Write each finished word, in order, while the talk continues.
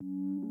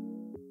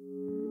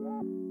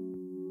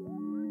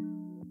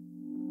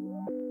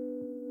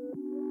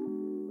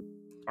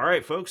All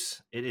right,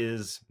 folks, it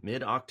is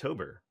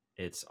mid-October.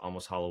 It's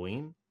almost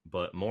Halloween,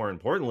 but more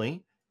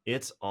importantly,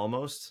 it's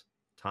almost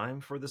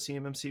time for the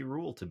CMMC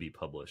rule to be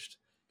published.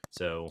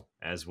 So,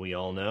 as we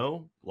all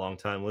know,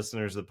 longtime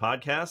listeners of the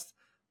podcast,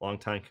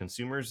 longtime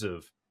consumers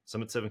of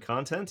Summit 7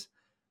 content,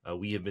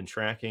 we have been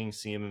tracking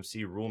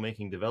CMMC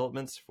rulemaking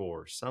developments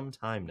for some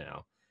time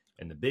now.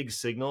 And the big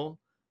signal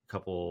a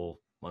couple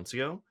months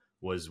ago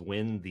was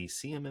when the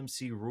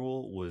CMMC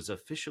rule was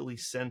officially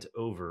sent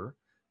over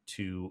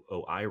to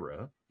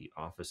OIRA, the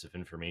Office of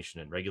Information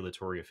and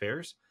Regulatory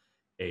Affairs,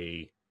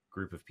 a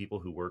group of people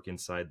who work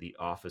inside the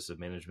Office of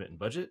Management and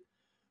Budget.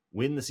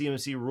 When the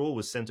CMMC rule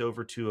was sent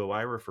over to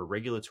OIRA for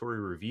regulatory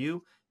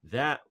review,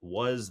 that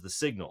was the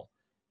signal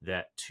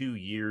that 2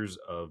 years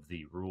of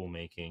the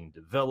rulemaking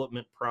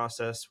development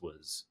process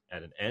was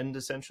at an end,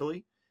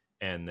 essentially,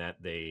 and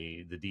that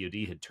the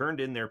DoD had turned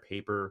in their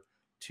paper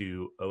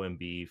to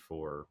OMB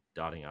for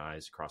dotting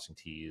I's, crossing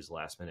T's,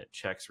 last-minute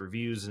checks,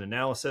 reviews, and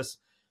analysis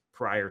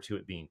prior to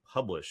it being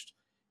published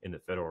in the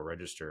Federal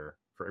Register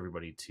for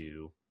everybody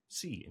to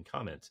see and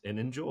comment and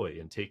enjoy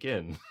and take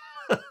in.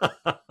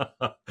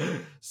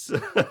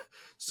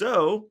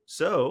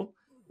 So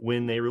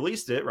when they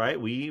released it, right,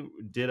 we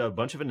did a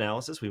bunch of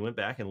analysis. We went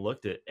back and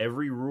looked at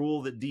every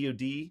rule that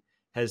DoD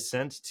has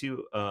sent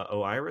to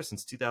OIRA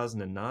since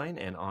 2009,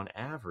 and on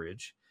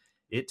average,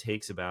 it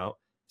takes about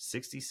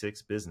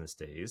 66 business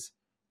days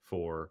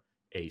for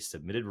a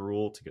submitted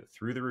rule to go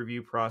through the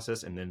review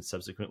process and then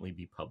subsequently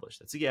be published.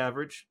 That's the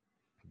average.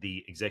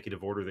 The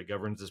executive order that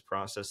governs this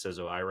process says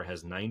OIRA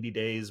has 90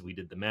 days. We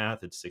did the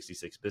math. It's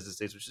 66 business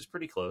days, which is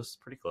pretty close.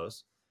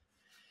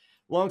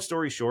 Long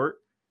story short,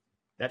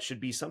 that should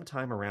be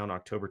sometime around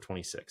October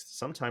 26th,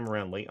 sometime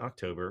around late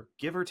October,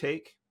 give or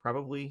take,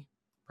 probably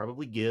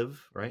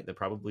give, right? That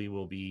probably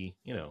will be,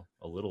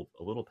 a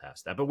little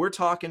past that. But we're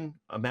talking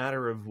a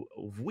matter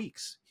of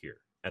weeks here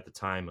at the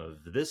time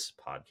of this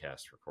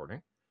podcast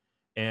recording.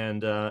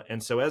 And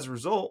so as a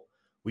result,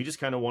 we just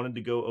kind of wanted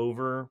to go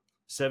over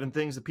 7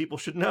 things that people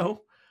should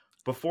know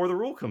before the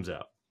rule comes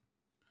out.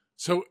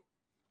 So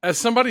as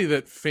somebody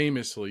that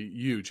famously,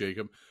 you,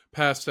 Jacob,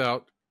 passed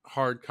out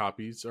hard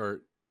copies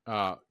or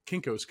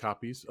Kinko's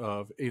copies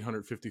of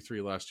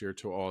 853 last year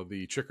to all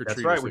the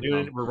trick-or-treaters. That's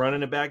right. We're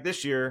running it back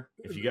this year.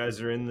 If you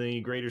guys are in the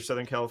greater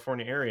Southern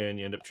California area and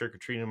you end up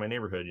trick-or-treating in my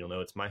neighborhood, you'll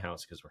know it's my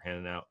house because we're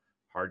handing out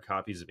hard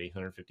copies of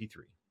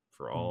 853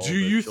 for all. Do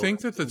you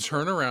think that the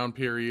turnaround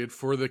period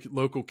for the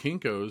local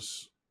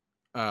Kinko's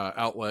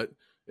outlet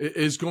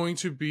is going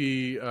to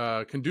be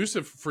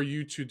conducive for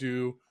you to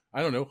do,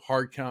 I don't know,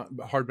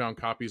 hardbound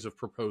copies of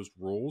proposed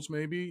rules,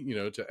 maybe,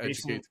 to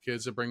educate the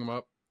kids to bring them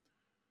up?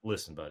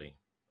 Listen, buddy,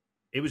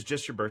 it was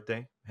just your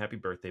birthday. Happy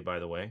birthday, by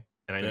the way.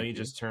 And I know you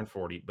just turned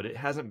 40, but it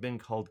hasn't been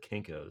called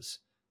Kinko's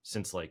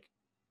since like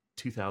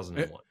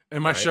 2001.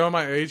 Am I showing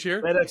my age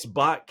here? FedEx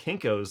bought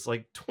Kinko's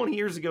like 20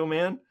 years ago,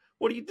 man.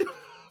 What are you doing?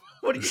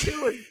 What are you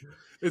doing?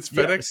 It's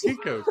FedEx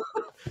Kinko's.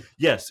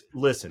 Yes,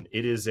 listen,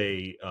 it is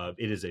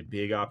a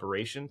big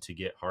operation to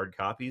get hard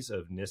copies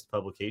of NIST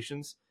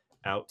publications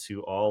out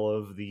to all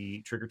of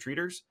the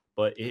trick-or-treaters,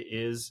 but it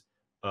is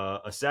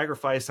a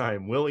sacrifice I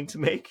am willing to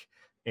make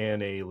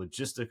and a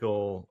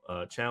logistical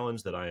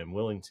challenge that I am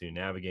willing to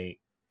navigate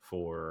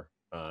for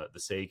the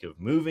sake of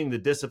moving the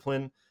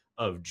discipline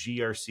of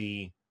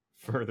GRC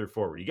further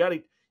forward. You got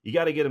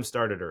to get them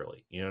started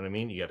early. You know what I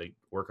mean? You got to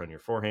work on your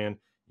forehand.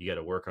 You got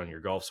to work on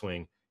your golf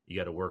swing. You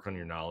got to work on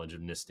your knowledge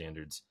of NIST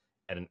standards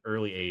at an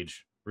early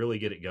age. Really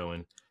get it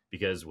going,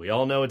 because we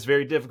all know it's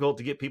very difficult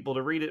to get people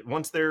to read it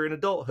once they're in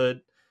adulthood.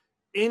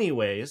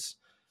 Anyways,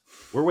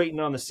 we're waiting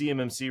on the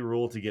CMMC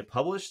rule to get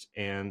published.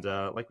 And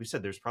like we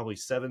said, there's probably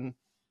 7,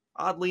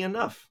 oddly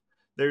enough,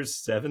 there's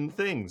 7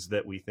 things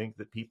that we think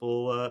that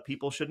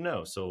people should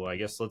know. So I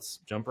guess let's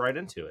jump right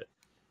into it.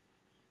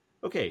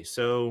 Okay,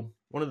 so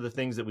one of the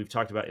things that we've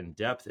talked about in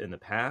depth in the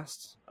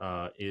past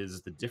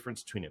is the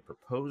difference between a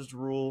proposed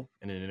rule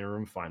and an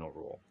interim final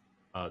rule.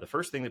 The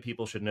first thing that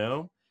people should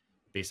know,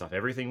 based off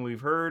everything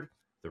we've heard,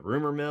 the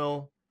rumor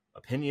mill,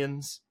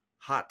 opinions,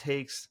 hot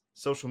takes,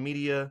 social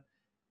media,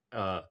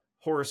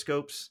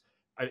 horoscopes,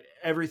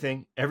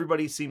 everything,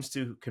 everybody seems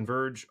to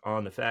converge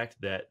on the fact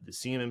that the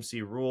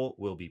CMMC rule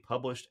will be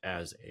published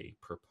as a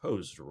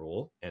proposed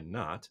rule and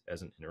not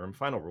as an interim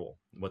final rule.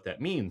 What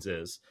that means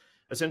is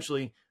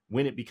essentially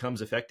when it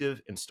becomes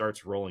effective and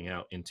starts rolling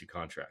out into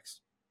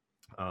contracts.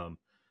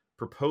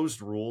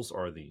 Proposed rules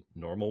are the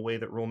normal way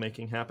that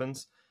rulemaking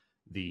happens.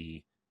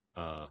 The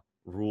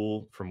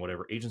rule from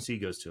whatever agency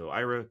goes to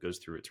OIRA, goes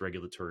through its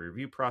regulatory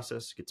review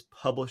process, gets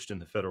published in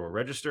the Federal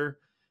Register.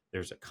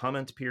 There's a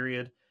comment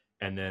period,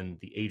 and then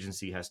the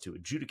agency has to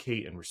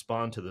adjudicate and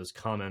respond to those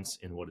comments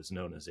in what is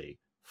known as a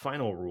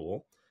final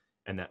rule.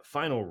 And that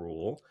final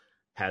rule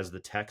has the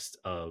text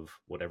of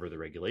whatever the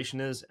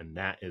regulation is, and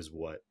that is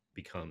what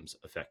becomes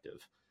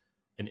effective.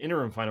 An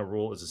interim final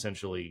rule is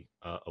essentially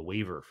a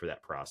waiver for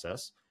that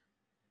process.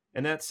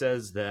 And that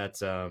says that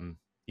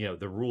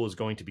the rule is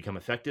going to become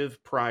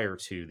effective prior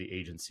to the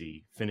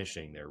agency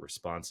finishing their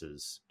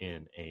responses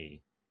in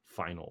a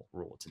final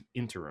rule. It's an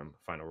interim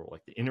final rule.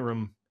 Like the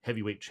interim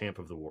heavyweight champ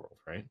of the world,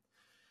 right?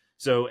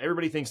 So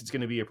everybody thinks it's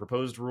going to be a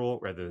proposed rule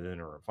rather than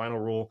a final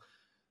rule.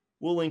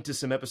 We'll link to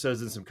some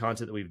episodes and some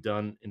content that we've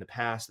done in the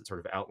past that sort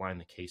of outline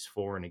the case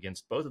for and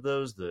against both of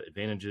those, the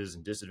advantages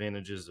and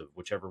disadvantages of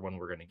whichever one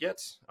we're going to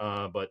get.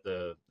 But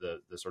the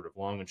sort of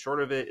long and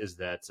short of it is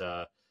that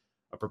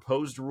a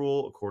proposed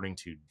rule, according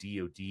to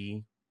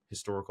DoD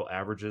historical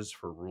averages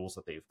for rules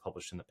that they've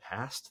published in the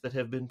past that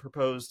have been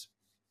proposed,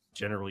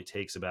 generally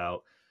takes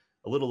about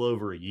a little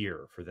over a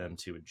year for them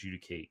to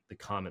adjudicate the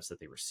comments that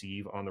they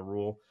receive on the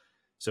rule.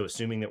 So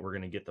assuming that we're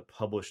going to get the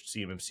published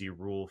CMMC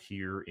rule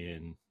here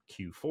in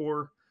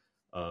Q4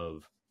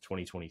 of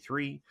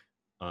 2023,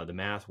 the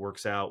math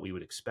works out. We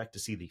would expect to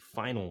see the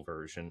final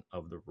version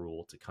of the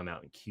rule to come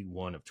out in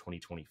Q1 of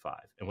 2025.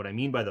 And what I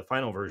mean by the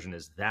final version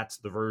is that's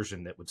the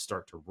version that would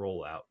start to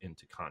roll out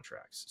into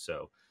contracts.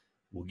 So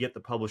we'll get the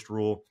published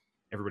rule.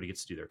 Everybody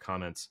gets to do their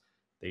comments.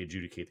 They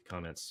adjudicate the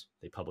comments.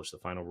 They publish the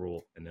final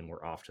rule, and then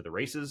we're off to the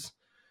races.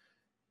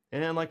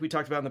 And like we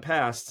talked about in the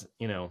past,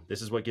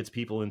 this is what gets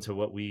people into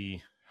what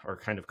we are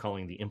kind of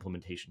calling the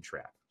implementation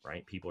trap,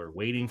 right? People are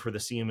waiting for the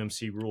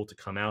CMMC rule to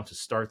come out to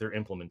start their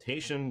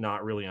implementation,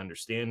 not really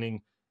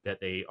understanding that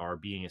they are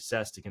being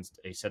assessed against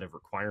a set of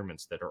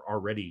requirements that are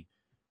already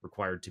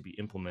required to be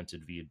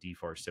implemented via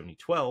DFAR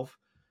 7012.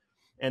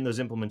 And those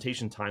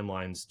implementation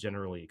timelines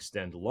generally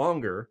extend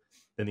longer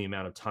than the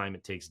amount of time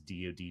it takes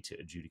DoD to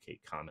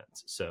adjudicate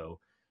comments. So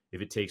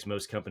if it takes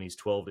most companies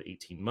 12 to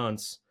 18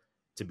 months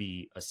to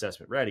be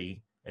assessment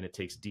ready, and it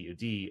takes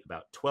DoD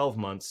about 12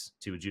 months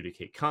to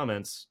adjudicate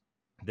comments,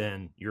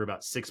 then you're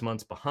about 6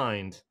 months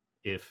behind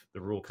if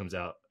the rule comes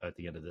out at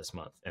the end of this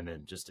month. And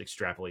then just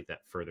extrapolate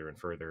that further and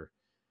further,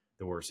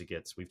 the worse it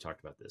gets. We've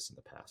talked about this in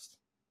the past.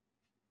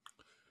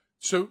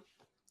 So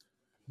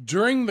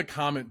during the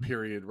comment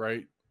period,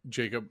 right,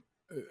 Jacob,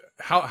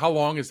 how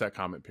long is that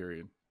comment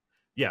period?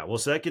 Yeah, well,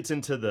 so that gets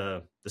into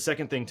the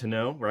second thing to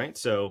know, right?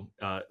 So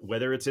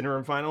whether it's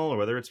interim final or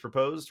whether it's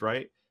proposed,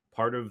 right?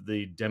 Part of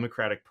the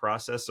democratic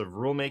process of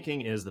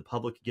rulemaking is the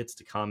public gets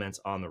to comment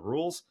on the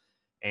rules,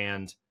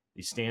 and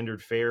the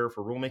standard fare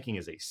for rulemaking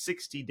is a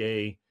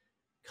 60-day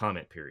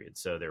comment period.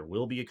 So there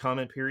will be a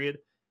comment period.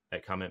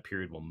 That comment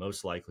period will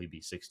most likely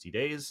be 60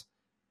 days.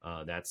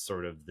 That's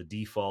sort of the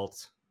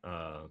default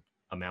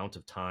amount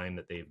of time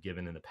that they've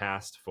given in the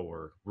past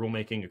for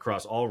rulemaking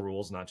across all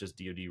rules, not just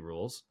DoD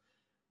rules.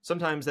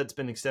 Sometimes that's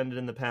been extended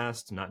in the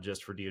past, not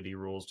just for DoD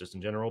rules, just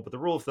in general, but the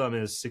rule of thumb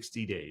is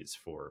 60 days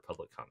for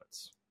public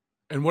comments.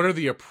 And what are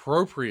the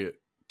appropriate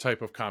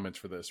type of comments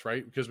for this,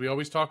 right? Because we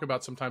always talk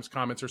about sometimes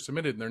comments are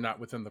submitted and they're not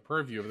within the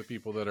purview of the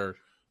people that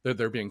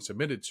they're being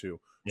submitted to.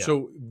 Yeah.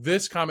 So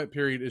this comment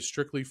period is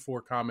strictly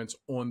for comments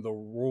on the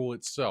rule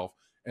itself.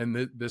 And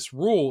this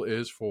rule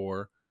is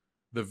for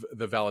the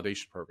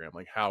validation program,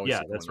 like how is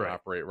it going to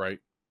operate, right?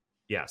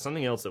 Yeah,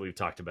 something else that we've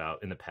talked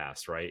about in the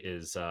past, right,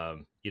 is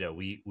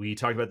we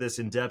talked about this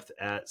in depth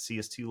at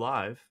CS2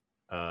 Live,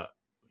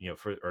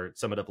 or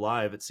Sum It Up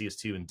Live at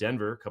CS2 in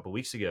Denver a couple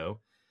weeks ago,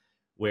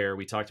 where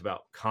we talked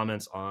about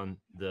comments on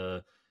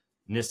the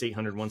NIST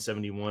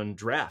 800-171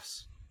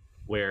 drafts,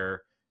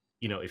 where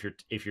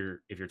if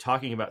you're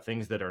talking about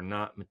things that are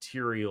not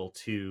material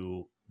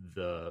to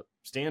the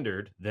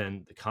standard,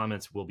 then the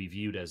comments will be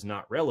viewed as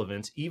not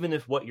relevant, even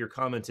if what you're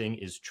commenting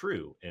is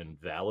true and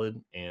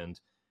valid and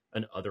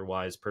an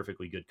otherwise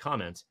perfectly good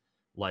comment,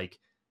 like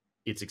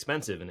it's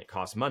expensive and it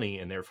costs money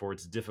and therefore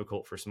it's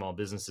difficult for small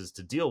businesses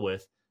to deal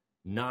with,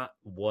 not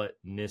what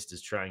NIST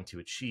is trying to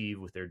achieve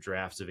with their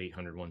drafts of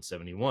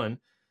 800-171.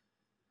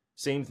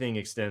 Same thing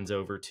extends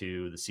over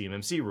to the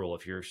CMMC rule.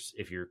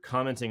 If you're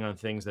commenting on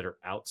things that are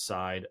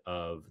outside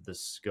of the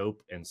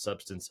scope and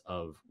substance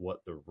of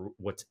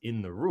what's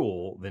in the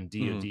rule, then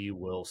DoD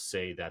will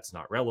say that's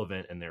not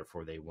relevant and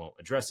therefore they won't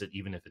address it,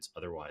 even if it's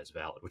otherwise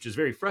valid, which is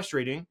very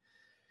frustrating.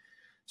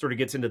 Sort of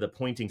gets into the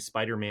pointing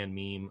Spider-Man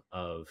meme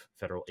of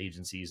federal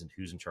agencies and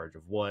who's in charge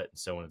of what, and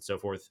so on and so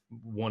forth.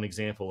 One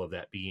example of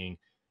that being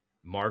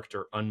marked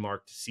or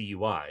unmarked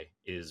CUI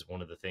is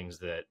one of the things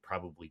that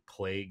probably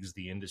plagues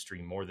the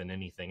industry more than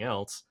anything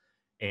else.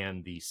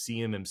 And the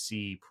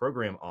CMMC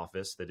program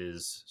office that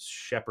is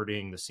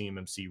shepherding the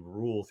CMMC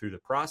rule through the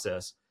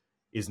process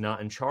is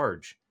not in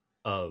charge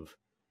of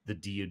the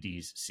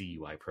DoD's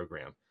CUI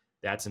program.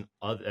 That's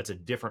a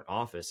different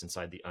office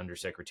inside the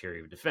Undersecretary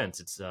of Defense.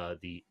 It's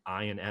the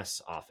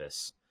INS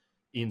office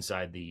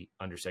inside the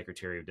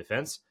Undersecretary of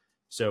Defense.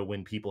 So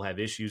when people have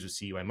issues with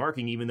CUI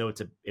marking, even though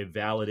it's a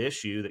valid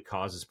issue that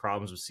causes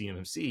problems with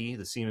CMMC,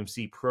 the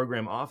CMMC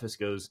program office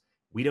goes,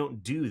 we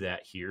don't do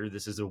that here.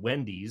 This is a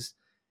Wendy's.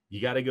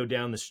 You got to go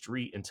down the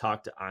street and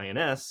talk to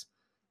INS.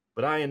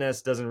 But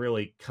INS doesn't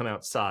really come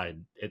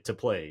outside to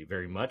play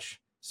very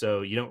much.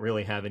 So you don't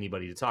really have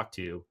anybody to talk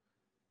to.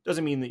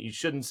 Doesn't mean that you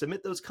shouldn't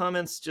submit those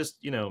comments. Just,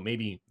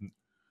 maybe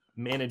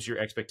manage your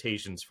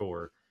expectations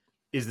for,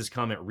 is this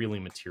comment really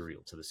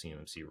material to the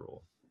CMMC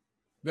rule?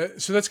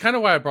 So that's kind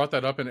of why I brought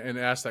that up and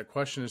asked that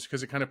question, is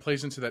because it kind of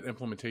plays into that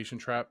implementation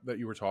trap that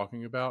you were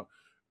talking about.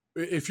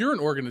 if you're an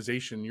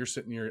organization, you're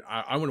sitting here,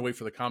 I want to wait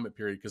for the comment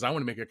period because I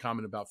want to make a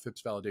comment about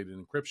FIPS validated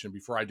encryption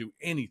before I do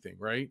anything,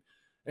 right?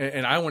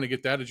 And I want to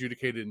get that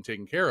adjudicated and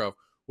taken care of.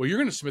 Well, you're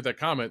going to submit that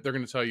comment. They're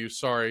going to tell you,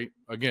 sorry,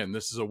 again,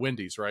 this is a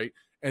Wendy's, right?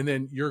 And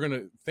then you're going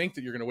to think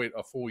that you're going to wait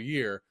a full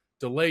year,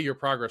 delay your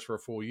progress for a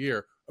full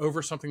year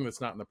over something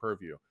that's not in the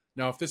purview.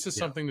 Now, if this is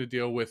Yeah. something to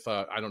deal with,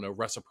 I don't know,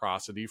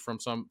 reciprocity from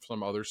some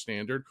other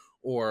standard,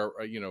 or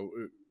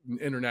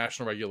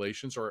international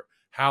regulations, or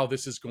how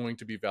this is going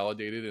to be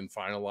validated and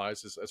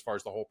finalized as far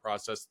as the whole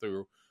process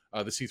through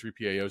the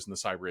C3PAOs and the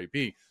Cyber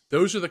AB.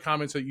 Those are the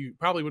comments that you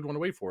probably would want to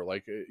wait for.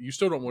 Like, you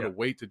still don't want Yeah. to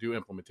wait to do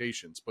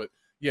implementations, but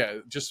yeah,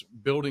 just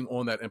building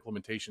on that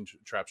implementation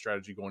trap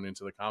strategy going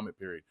into the comment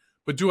period.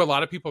 But do a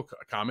lot of people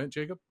comment,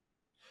 Jacob?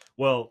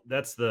 Well,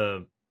 that's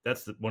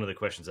one of the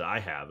questions that I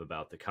have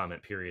about the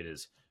comment period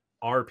is,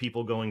 are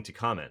people going to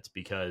comment?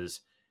 Because,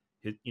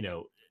 you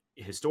know,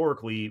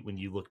 historically, when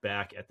you look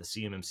back at the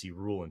CMMC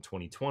rule in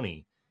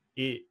 2020,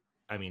 it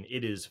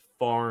is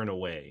far and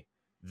away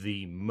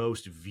the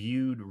most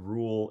viewed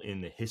rule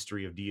in the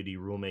history of DoD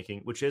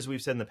rulemaking, which, as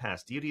we've said in the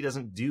past, DoD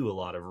doesn't do a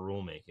lot of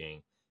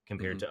rulemaking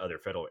compared to other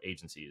federal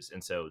agencies.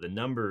 And so the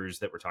numbers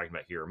that we're talking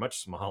about here are much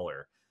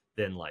smaller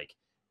than like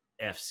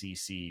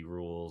FCC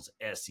rules,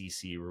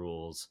 SEC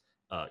rules,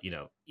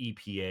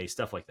 EPA,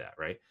 stuff like that,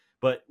 right?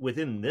 But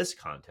within this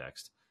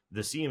context,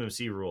 the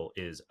CMMC rule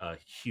is a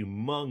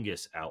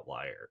humongous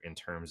outlier in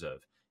terms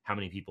of how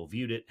many people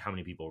viewed it, how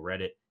many people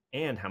read it,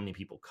 and how many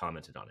people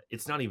commented on it.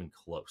 It's not even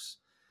close.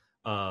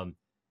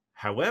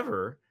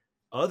 However,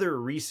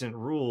 other recent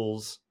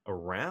rules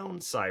around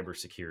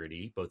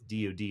cybersecurity, both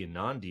DoD and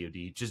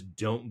non-DoD, just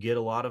don't get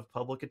a lot of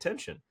public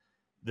attention.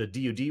 The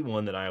DoD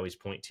one that I always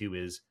point to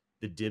is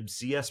the DIBS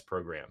CS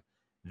program.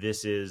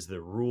 This is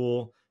the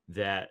rule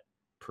that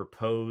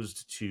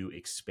proposed to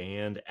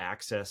expand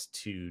access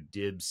to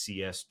DIBS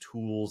CS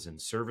tools and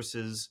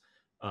services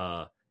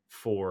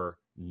for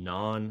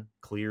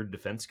non-cleared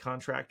defense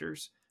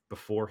contractors.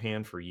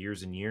 Beforehand, for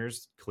years and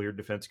years, cleared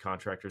defense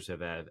contractors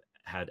have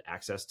had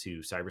access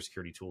to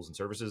cybersecurity tools and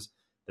services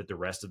that the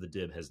rest of the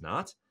DIB has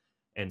not.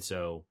 And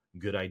so,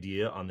 good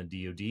idea on the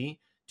DoD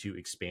to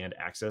expand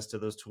access to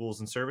those tools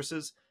and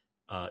services.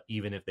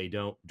 Even if they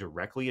don't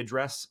directly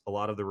address a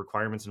lot of the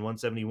requirements in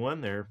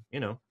 171,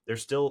 they're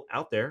still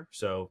out there.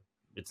 So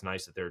it's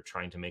nice that they're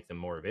trying to make them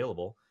more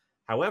available.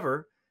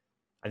 However,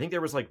 I think there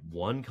was like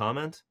one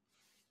comment,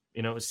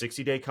 a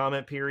 60-day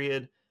comment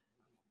period,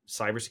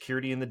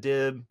 cybersecurity in the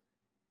DIB.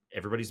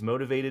 Everybody's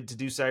motivated to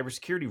do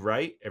cybersecurity,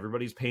 right?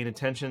 Everybody's paying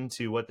attention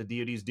to what the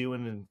DoD is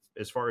doing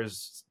as far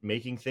as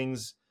making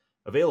things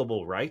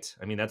available, right?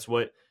 I mean, that's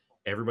what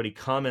everybody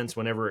comments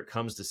whenever it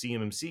comes to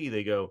CMMC.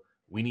 They go,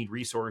 we need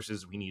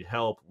resources, we need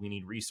help, we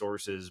need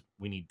resources,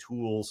 we need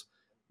tools.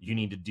 You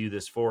need to do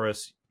this for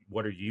us.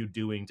 What are you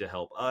doing to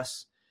help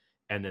us?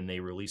 And then they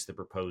released the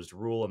proposed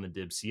rule on the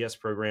DIBS CS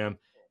program,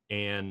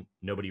 and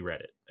nobody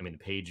read it. I mean, the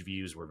page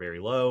views were very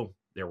low.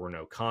 There were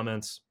no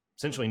comments.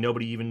 Essentially,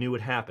 nobody even knew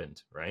it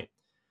happened, right?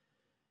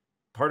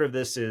 Part of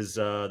this is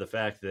the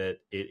fact that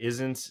it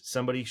isn't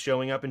somebody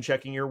showing up and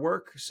checking your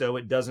work, so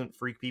it doesn't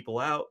freak people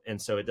out,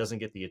 and so it doesn't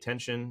get the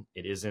attention.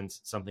 It isn't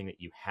something that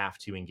you have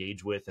to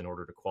engage with in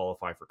order to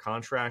qualify for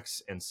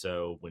contracts, and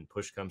so when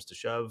push comes to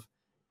shove,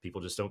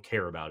 people just don't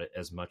care about it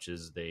as much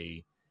as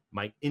they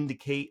might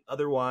indicate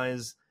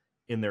otherwise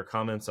in their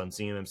comments on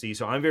CMMC.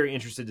 So I'm very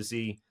interested to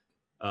see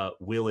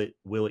will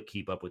it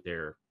keep up with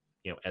their,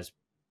 as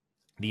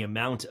the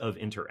amount of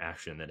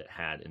interaction that it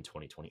had in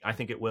 2020. I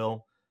think it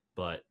will.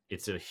 But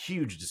it's a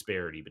huge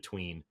disparity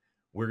between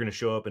we're going to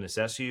show up and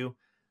assess you,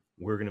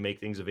 we're going to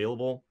make things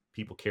available.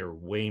 People care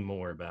way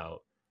more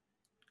about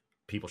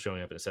people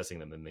showing up and assessing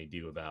them than they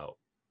do about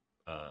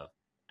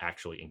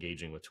actually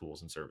engaging with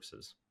tools and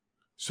services.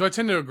 So I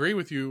tend to agree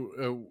with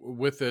you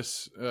with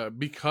this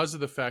because of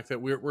the fact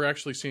that we're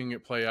actually seeing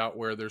it play out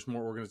where there's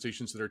more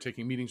organizations that are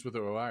taking meetings with the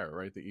OIRA,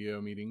 right? The EO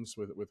meetings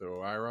with the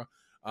OIRA.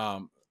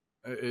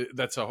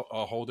 That's a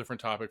whole different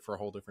topic for a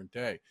whole different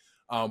day.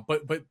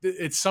 But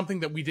it's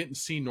something that we didn't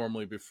see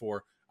normally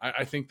before.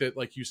 I think that,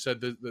 like you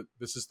said, that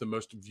this is the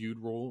most viewed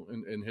rule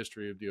in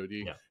history of DoD,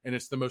 Yeah. and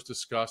it's the most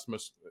discussed,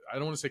 I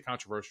don't want to say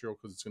controversial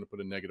because it's going to put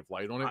a negative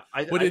light on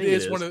it, But it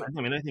is one of.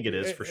 I think it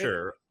is for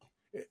sure.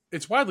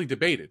 It's widely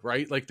debated,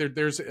 right? Like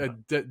there's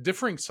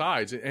differing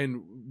sides,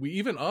 and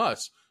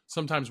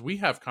sometimes we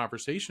have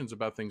conversations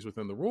about things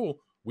within the rule.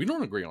 We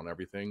don't agree on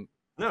everything.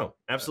 No,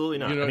 absolutely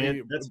not. I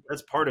mean,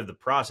 that's part of the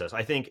process.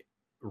 I think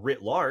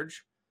writ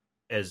large,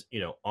 as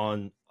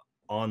on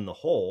the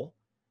whole,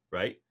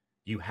 right?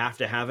 You have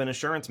to have an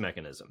assurance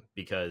mechanism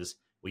because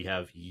we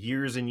have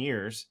years and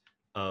years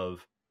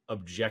of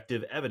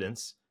objective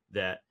evidence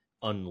that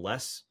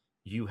unless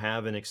you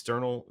have an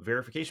external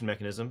verification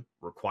mechanism,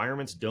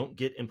 requirements don't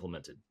get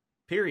implemented.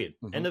 Period.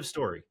 Mm-hmm. End of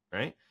story,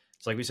 right?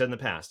 It's like we said in the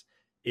past.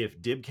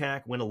 If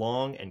DIBCAC went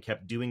along and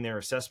kept doing their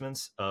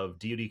assessments of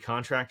DoD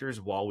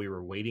contractors while we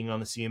were waiting on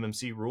the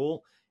CMMC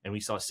rule, and we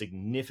saw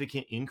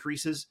significant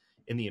increases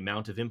in the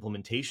amount of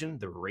implementation,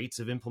 the rates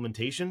of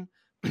implementation,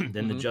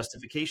 then the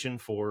justification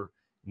for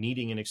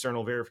needing an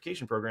external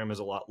verification program is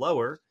a lot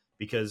lower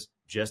because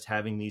just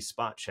having these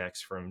spot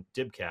checks from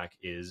DIBCAC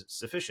is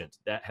sufficient.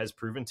 That has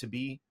proven to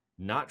be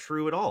not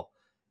true at all.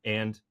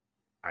 And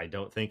I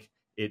don't think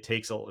it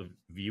takes all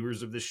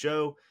viewers of the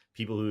show,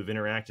 people who have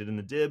interacted in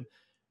the DIB.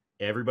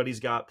 Everybody's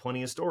got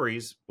plenty of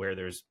stories where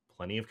there's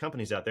plenty of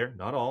companies out there,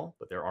 not all,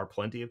 but there are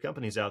plenty of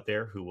companies out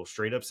there who will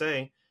straight up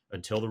say,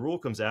 until the rule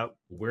comes out,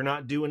 we're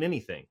not doing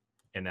anything.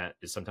 And that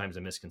is sometimes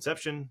a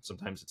misconception.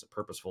 Sometimes it's a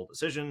purposeful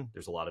decision.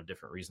 There's a lot of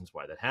different reasons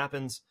why that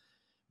happens.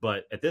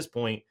 But at this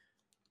point,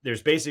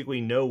 there's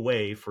basically no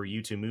way for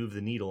you to move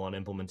the needle on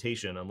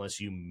implementation unless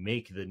you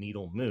make the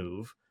needle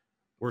move.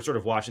 We're sort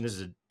of watching, this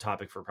is a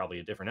topic for probably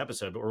a different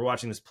episode, but we're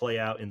watching this play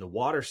out in the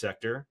water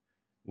sector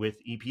with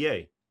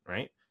EPA,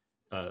 right?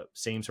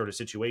 Same sort of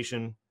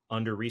situation,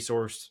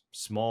 under-resourced,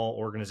 small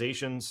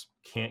organizations,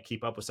 can't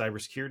keep up with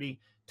cybersecurity,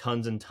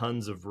 tons and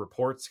tons of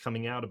reports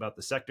coming out about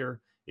the sector.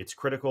 It's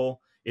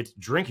critical. It's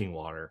drinking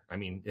water. I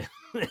mean,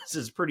 this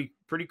is pretty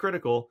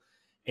critical.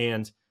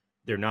 And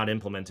they're not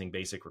implementing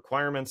basic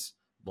requirements,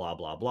 blah,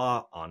 blah,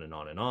 blah, on and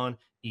on and on.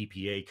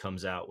 EPA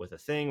comes out with a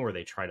thing where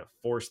they try to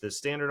force this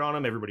standard on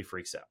them. Everybody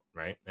freaks out,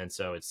 right? And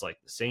so it's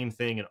like the same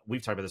thing. And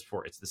we've talked about this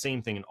before. It's the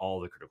same thing in all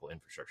the critical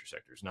infrastructure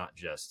sectors, not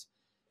just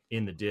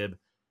in the DIB.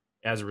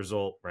 As a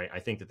result, right, I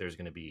think that there's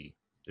going to be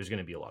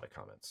a lot of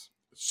comments.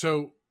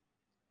 So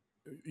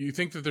you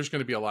think that there's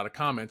going to be a lot of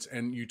comments,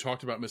 and you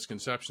talked about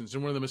misconceptions.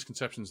 And one of the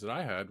misconceptions that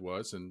I had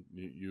was, and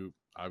you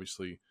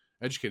obviously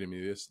educated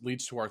me, this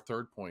leads to our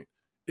third point.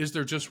 Is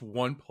there just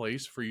one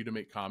place for you to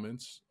make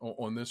comments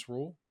on this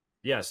rule?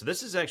 Yeah, so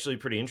this is actually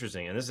pretty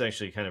interesting, and this is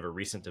actually kind of a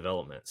recent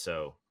development.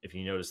 So if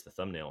you notice the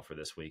thumbnail for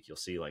this week, you'll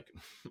see like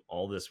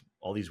all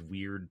these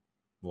weird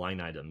line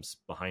items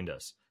behind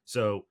us.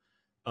 So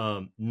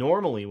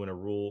normally when a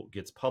rule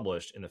gets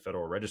published in the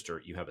Federal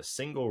Register, you have a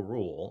single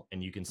rule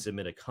and you can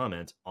submit a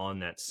comment on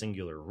that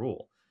singular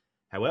rule.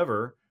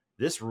 However,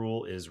 this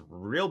rule is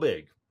real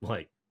big,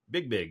 like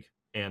big,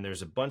 and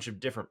there's a bunch of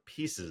different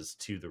pieces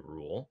to the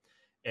rule.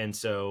 And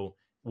so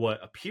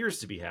what appears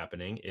to be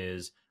happening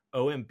is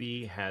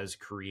OMB has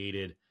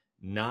created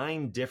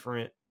 9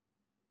 different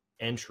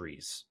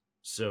entries,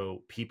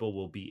 so people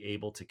will be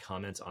able to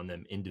comment on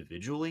them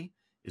individually,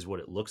 is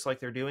what it looks like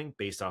they're doing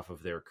based off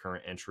of their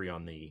current entry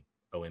on the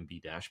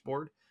OMB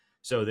dashboard.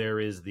 So there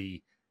is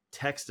the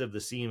text of the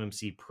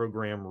CMMC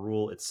program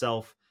rule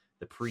itself,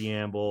 the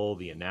preamble,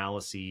 the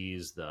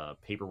analyses, the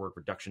Paperwork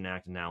Reduction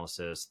Act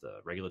analysis, the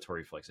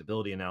regulatory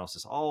flexibility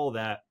analysis, all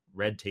that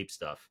red tape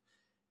stuff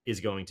is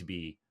going to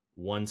be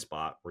one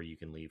spot where you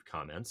can leave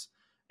comments.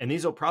 And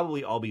these will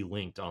probably all be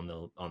linked on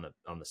the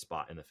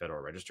spot in the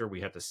Federal Register.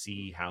 We have to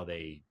see how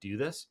they do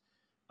this.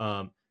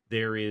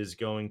 There is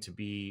going to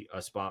be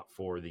a spot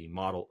for the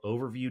model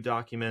overview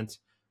document.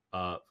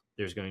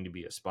 There's going to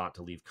be a spot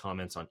to leave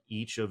comments on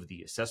each of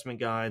the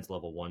assessment guides,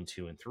 level 1,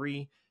 2, and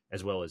 3,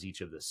 as well as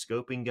each of the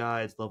scoping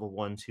guides, level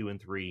 1, 2,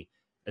 and 3,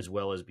 as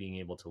well as being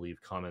able to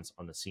leave comments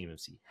on the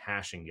CMMC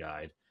hashing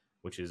guide,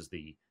 which is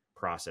the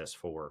process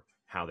for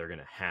how they're going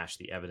to hash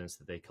the evidence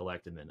that they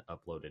collect and then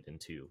upload it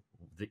into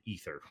the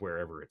ether,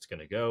 wherever it's going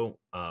to go,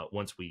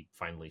 once we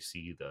finally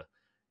see the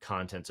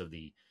contents of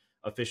the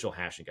official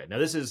hashing guide. Now,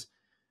 this is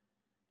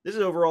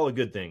overall a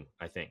good thing,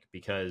 I think,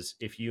 because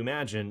if you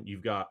imagine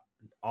you've got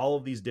all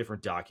of these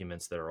different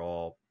documents that are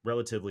all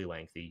relatively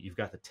lengthy, you've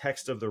got the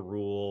text of the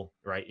rule,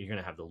 right? You're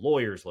going to have the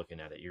lawyers looking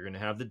at it. You're going to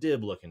have the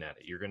DIB looking at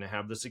it. You're going to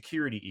have the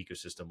security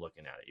ecosystem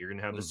looking at it. You're going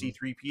to have the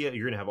C3PA. You're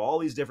going to have all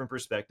these different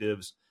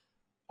perspectives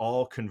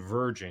all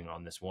converging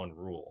on this one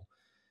rule.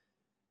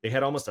 They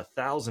had almost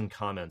 1,000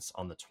 comments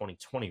on the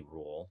 2020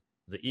 rule.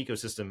 The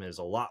ecosystem is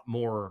a lot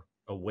more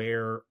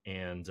aware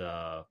and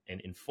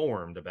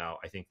informed about,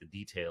 I think, the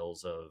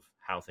details of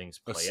how things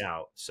play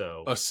out.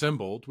 So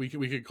assembled, we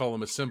could call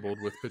them assembled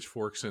with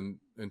pitchforks and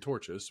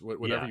torches,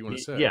 whatever you want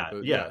to say. Yeah,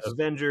 but yes.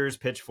 Avengers,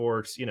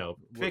 pitchforks,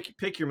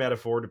 pick your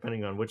metaphor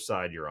depending on which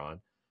side you're on.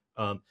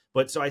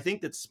 But so I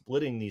think that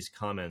splitting these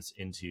comments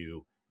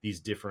into these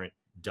different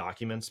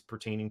documents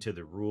pertaining to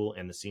the rule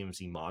and the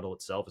CMMC model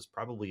itself is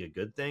probably a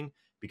good thing,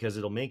 because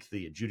it'll make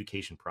the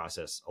adjudication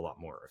process a lot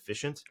more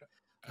efficient.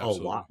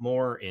 Absolutely. A lot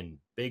more in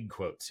big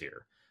quotes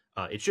here.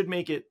 It should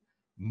make it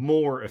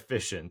more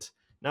efficient.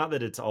 Not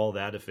that it's all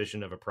that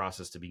efficient of a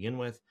process to begin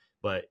with,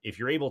 but if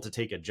you're able to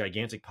take a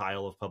gigantic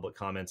pile of public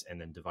comments and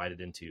then divide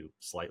it into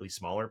slightly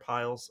smaller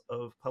piles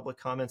of public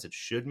comments, it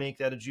should make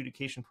that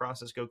adjudication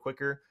process go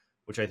quicker,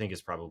 which I think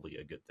is probably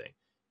a good thing.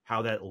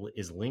 How that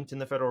is linked in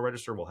the Federal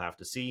Register, we'll have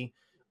to see,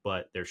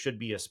 but there should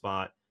be a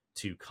spot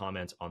to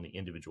comment on the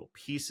individual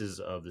pieces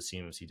of the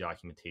CMMC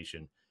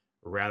documentation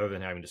rather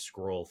than having to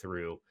scroll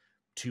through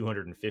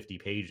 250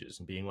 pages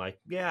and being like,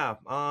 yeah,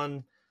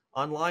 on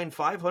line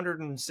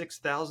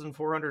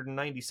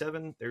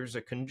 506,497, there's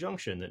a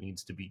conjunction that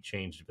needs to be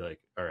changed to be like,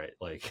 all right,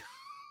 like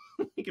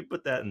you can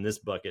put that in this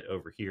bucket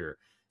over here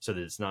so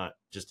that it's not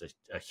just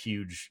a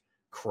huge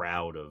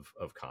crowd of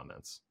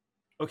comments.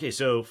 Okay,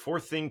 so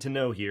fourth thing to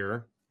know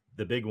here,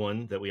 the big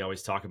one that we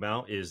always talk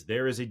about is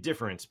there is a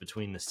difference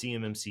between the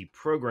CMMC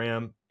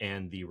program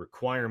and the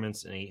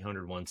requirements in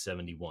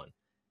 800-171.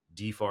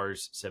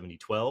 DFARS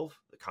 7012,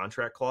 the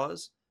contract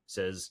clause,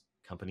 says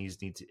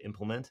companies need to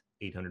implement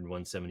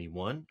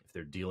 800-171 if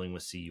they're dealing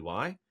with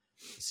CUI.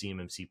 The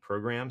CMMC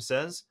program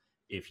says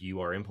if you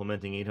are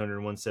implementing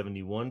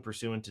 800-171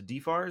 pursuant to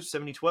DFARS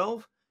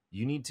 7012,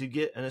 you need to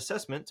get an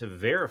assessment to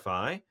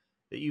verify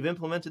that you've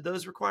implemented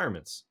those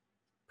requirements.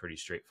 Pretty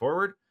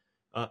straightforward.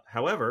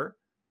 However,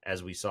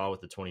 as we saw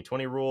with the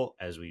 2020 rule,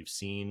 as we've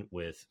seen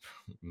with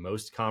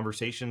most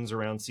conversations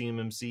around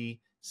CMMC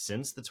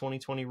since the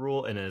 2020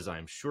 rule, and as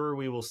I'm sure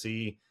we will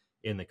see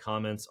in the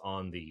comments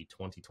on the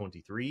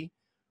 2023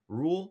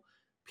 rule,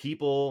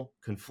 people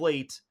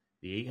conflate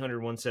the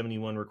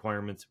 800-171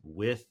 requirements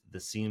with the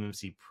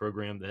CMMC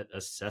program that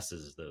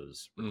assesses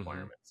those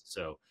requirements.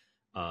 So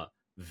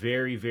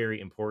very,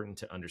 very important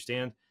to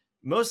understand,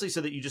 mostly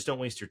so that you just don't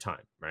waste your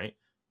time, right?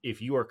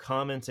 If you are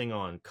commenting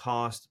on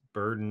cost,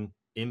 burden,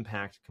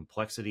 impact,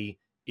 complexity,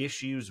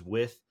 issues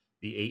with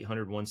the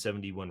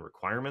 800-171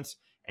 requirements,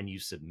 and you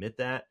submit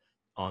that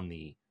on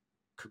the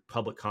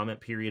public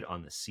comment period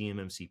on the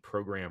CMMC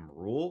program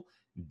rule,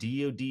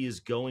 DoD is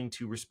going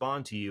to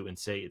respond to you and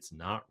say it's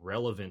not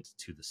relevant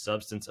to the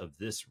substance of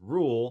this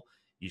rule.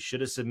 You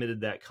should have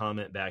submitted that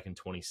comment back in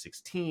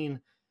 2016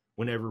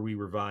 whenever we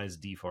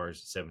revised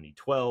DFARS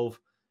 7012.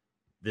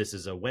 This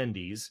is a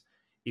Wendy's.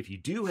 If you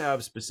do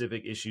have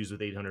specific issues with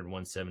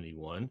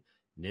 800-171,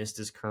 NIST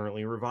is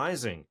currently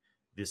revising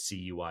this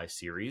CUI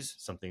series,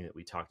 something that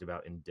we talked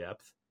about in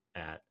depth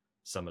at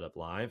Summit Up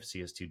Live,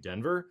 CS2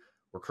 Denver.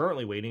 We're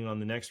currently waiting on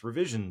the next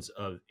revisions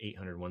of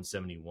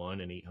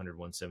 800-171 and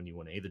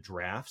 800-171A, the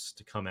drafts,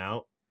 to come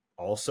out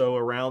also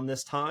around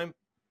this time,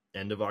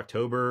 end of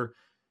October,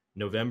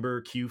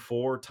 November,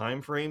 Q4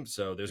 timeframe.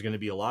 So there's going to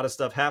be a lot of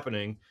stuff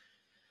happening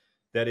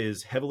that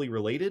is heavily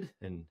related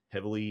and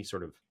heavily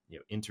sort of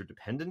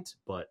interdependent,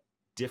 but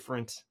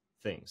different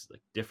things,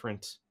 like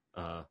different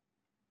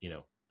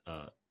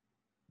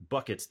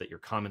buckets that your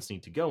comments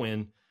need to go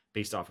in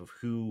based off of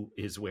who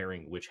is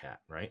wearing which hat,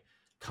 right?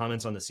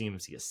 Comments on the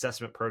CMMC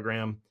assessment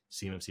program,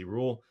 CMMC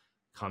rule,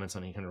 comments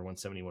on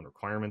 800-171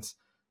 requirements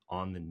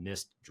on the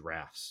NIST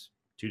drafts,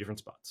 two different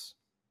spots.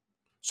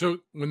 So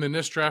when the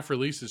NIST draft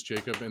releases,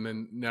 Jacob, and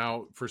then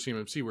now for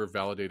CMMC, we're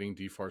validating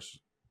DFARS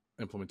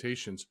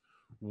implementations,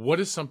 what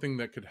is something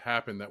that could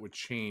happen that would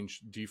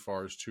change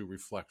DFARS to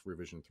reflect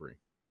revision 3?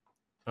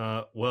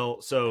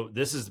 Well, so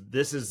this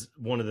is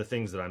one of the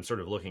things that I'm sort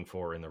of looking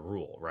for in the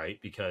rule, right?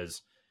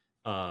 Because,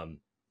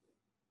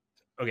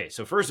 okay,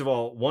 so first of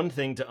all, one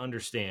thing to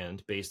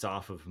understand based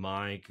off of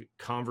my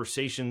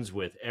conversations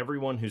with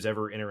everyone who's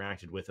ever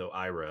interacted with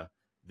OIRA,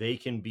 they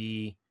can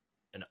be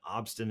an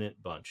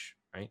obstinate bunch,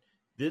 right?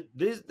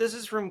 This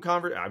is from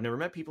I've never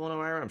met people in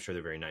OIRA. I'm sure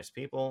they're very nice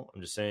people.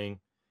 I'm just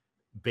saying,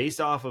 based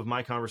off of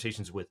my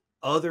conversations with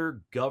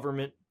other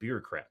government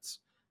bureaucrats,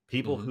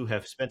 people who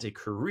have spent a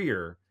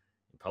career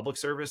in public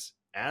service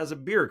as a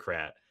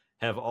bureaucrat,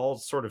 have all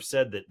sort of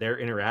said that their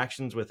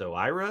interactions with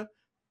OIRA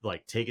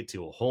like take it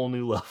to a whole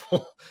new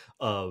level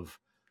of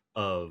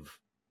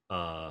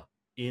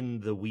in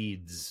the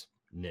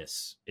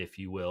weeds-ness, if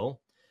you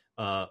will,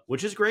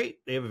 which is great.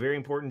 They have a very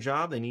important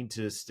job. They need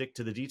to stick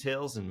to the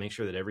details and make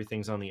sure that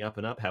everything's on the up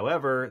and up.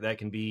 However, that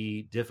can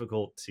be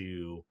difficult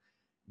to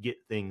get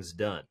things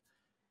done.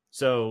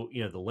 So,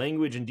 the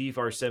language in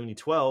DFAR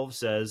 7012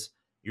 says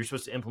you're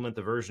supposed to implement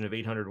the version of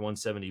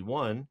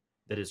 800-171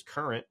 that is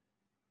current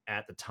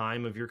at the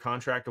time of your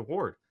contract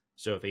award.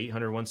 So if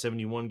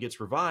 800-171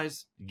 gets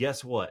revised,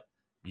 guess what?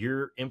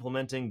 You're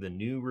implementing the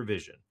new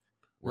revision.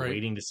 We're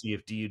waiting to see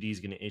if DoD is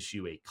going to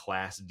issue a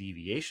class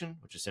deviation,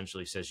 which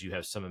essentially says you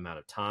have some amount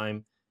of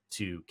time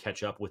to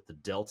catch up with the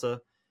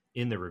delta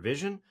in the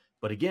revision.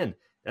 But again,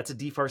 that's a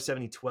DFAR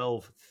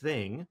 7012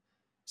 thing.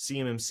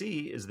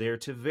 CMMC is there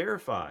to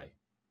verify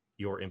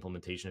your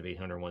implementation of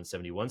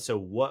 800-171. So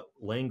what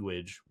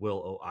language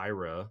will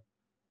OIRA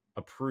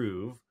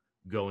approve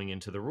going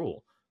into the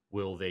rule?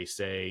 Will they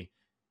say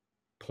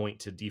point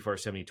to DFAR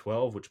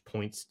 7012, which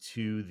points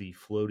to the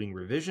floating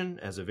revision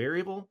as a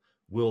variable?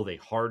 Will they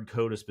hard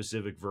code a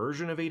specific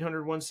version of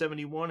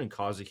 800-171 and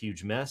cause a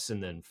huge mess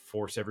and then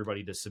force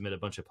everybody to submit a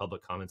bunch of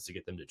public comments to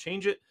get them to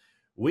change it?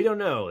 We don't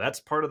know. That's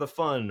part of the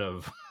fun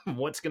of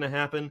what's going to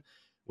happen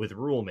with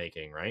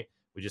rulemaking, right?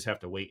 We just have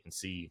to wait and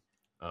see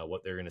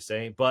what they're going to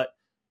say. But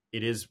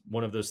it is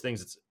one of those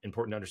things that's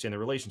important to understand the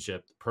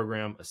relationship. The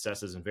program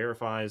assesses and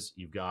verifies.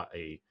 You've got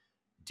a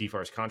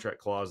DFARS contract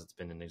clause that's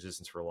been in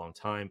existence for a long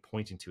time,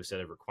 pointing to a set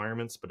of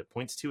requirements, but it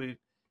points to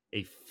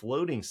a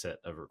floating set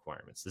of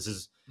requirements. This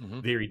is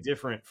very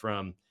different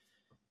from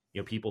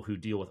people who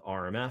deal with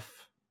RMF,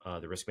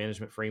 the risk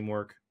management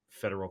framework,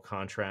 federal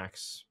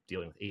contracts,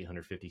 dealing with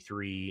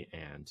 853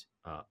 and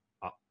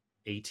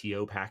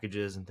ATO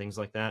packages and things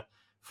like that.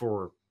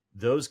 For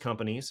those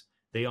companies,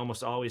 they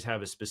almost always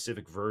have a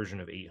specific version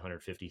of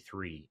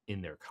 853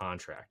 in their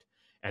contract.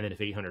 And then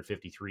if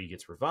 853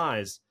 gets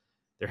revised,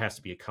 there has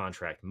to be a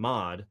contract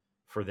mod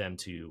for them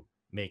to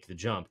make the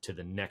jump to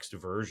the next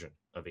version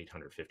of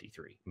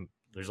 853.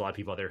 There's a lot of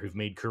people out there who've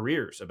made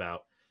careers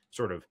about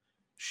sort of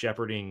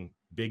shepherding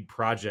big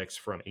projects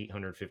from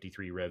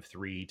 853 Rev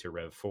 3 to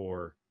Rev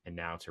 4 and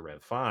now to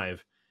Rev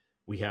 5.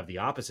 We have the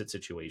opposite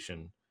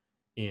situation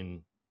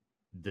in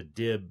the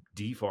DIB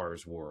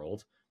DFARS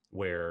world,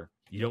 where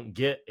you don't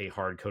get a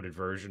hard-coded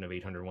version of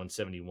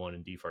 801.71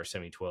 and DFAR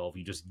 7012.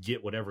 You just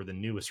get whatever the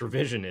newest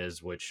revision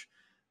is, which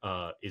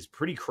is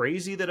pretty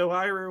crazy that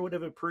OIRA would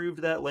have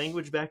approved that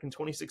language back in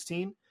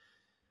 2016.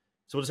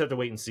 So we'll just have to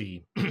wait and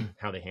see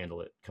how they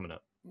handle it coming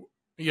up.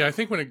 Yeah, I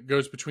think when it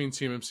goes between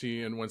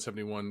CMMC and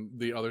 171,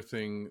 the other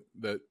thing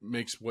that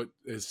makes what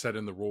is said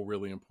in the rule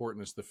really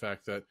important is the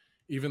fact that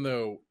even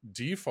though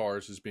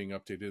DFARS is being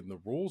updated and the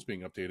rules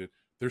being updated,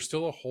 there's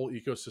still a whole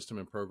ecosystem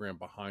and program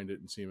behind it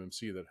in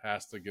CMMC that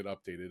has to get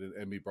updated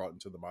and be brought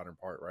into the modern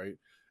part, right?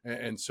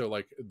 And so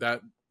like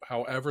that,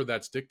 however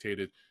that's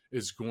dictated,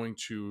 is going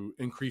to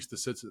increase the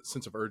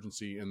sense of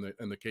urgency in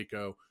the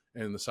Keiko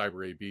and the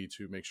Cyber AB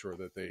to make sure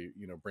that they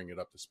bring it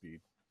up to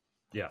speed.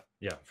 Yeah,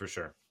 for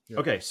sure. Yeah.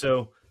 Okay,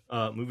 so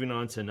moving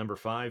on to number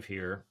 5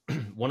 here.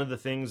 One of the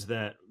things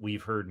that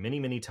we've heard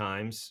many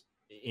times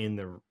in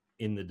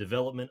the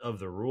development of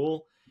the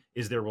rule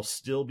is there will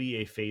still be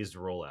a phased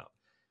rollout.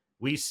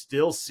 We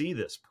still see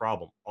this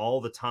problem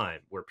all the time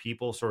where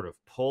people sort of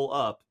pull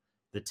up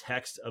the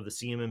text of the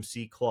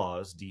CMMC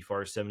clause,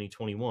 DFAR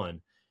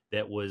 7021,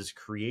 that was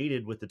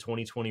created with the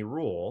 2020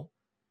 rule,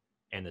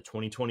 and the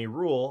 2020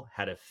 rule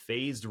had a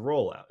phased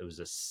rollout. It was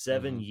a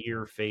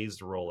 7-year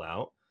phased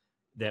rollout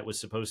that was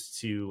supposed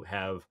to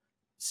have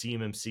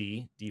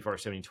CMMC DFAR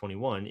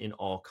 7021 in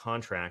all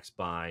contracts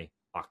by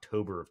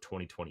October of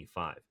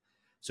 2025.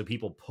 So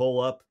people pull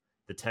up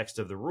the text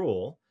of the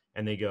rule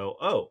and they go,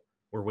 oh,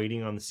 we're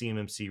waiting on the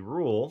CMMC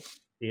rule.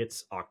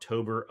 It's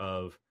October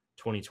of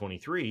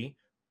 2023.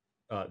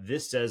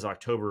 This says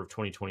October of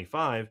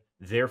 2025.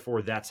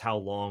 Therefore, that's how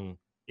long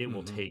it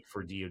will take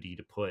for DoD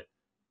to put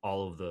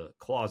all of the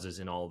clauses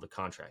in all of the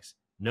contracts.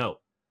 No,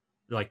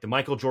 like the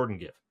Michael Jordan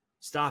give.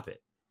 Stop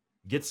it.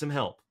 Get some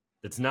help.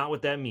 That's not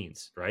what that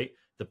means, right?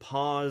 The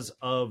pause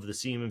of the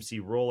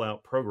CMMC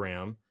rollout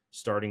program,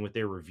 starting with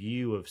their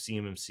review of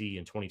CMMC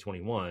in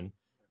 2021,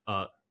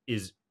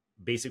 is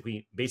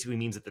basically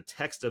means that the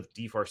text of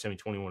DFAR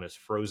 7021 is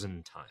frozen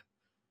in time.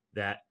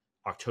 That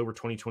October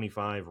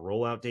 2025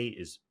 rollout date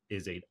is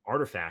an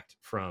artifact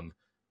from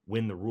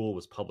when the rule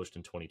was published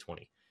in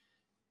 2020.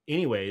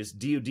 Anyways,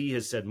 DoD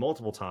has said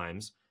multiple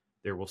times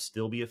there will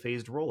still be a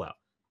phased rollout.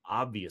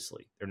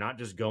 Obviously, they're not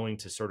just going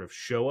to sort of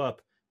show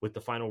up with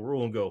the final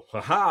rule and go,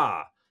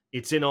 ha-ha,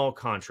 it's in all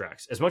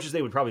contracts. As much as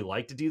they would probably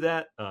like to do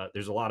that,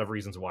 there's a lot of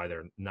reasons why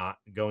they're not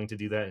going to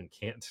do that and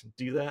can't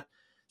do that.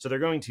 So they're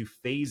going to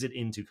phase it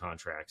into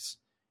contracts,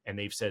 and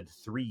they've said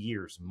 3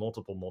 years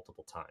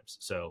multiple times.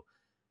 So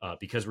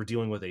because we're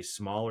dealing with a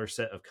smaller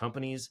set of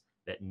companies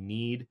that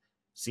need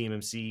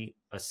CMMC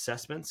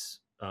assessments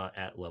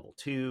at level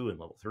 2 and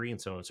level 3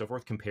 and so on and so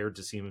forth, compared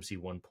to CMMC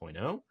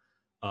 1.0,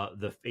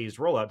 the phased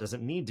rollout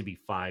doesn't need to be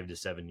 5 to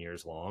 7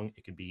 years long.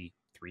 It could be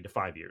 3 to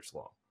 5 years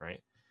long,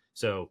 right?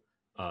 So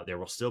there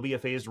will still be a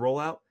phased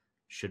rollout,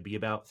 should be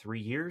about 3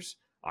 years.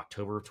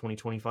 October of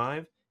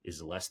 2025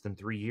 is less than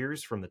 3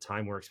 years from the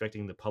time we're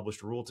expecting the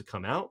published rule to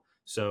come out.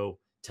 So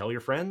tell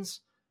your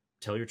friends,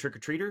 tell your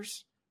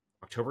trick-or-treaters,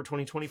 October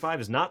 2025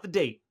 is not the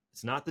date.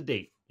 It's not the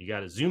date. You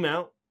got to zoom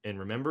out and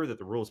remember that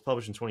the rule was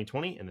published in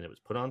 2020 and then it was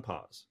put on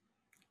pause.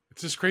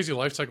 It's this crazy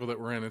life cycle that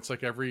we're in. It's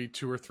like every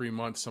 2 or 3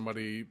 months,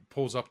 somebody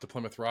pulls up to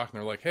Plymouth Rock and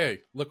they're like, "Hey,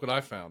 look what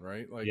I found!"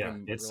 Right? Like, yeah,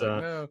 it's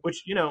like, no.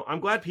 Which I'm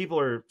glad people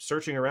are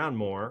searching around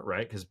more,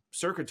 right? Because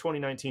circa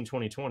 2019,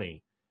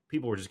 2020,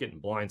 people were just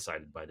getting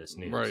blindsided by this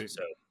news. Right.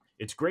 So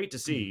it's great to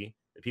see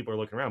that people are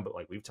looking around. But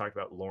like we've talked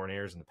about Lauren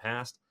Ayres in the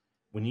past,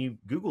 when you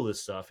Google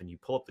this stuff and you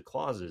pull up the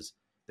clauses,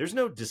 there's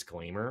no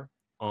disclaimer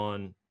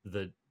on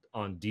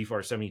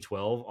DFAR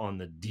 7012 on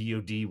the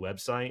DoD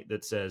website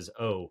that says,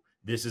 "Oh,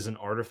 this is an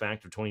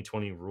artifact of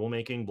 2020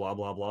 rulemaking, blah,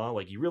 blah, blah."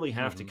 Like you really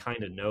have to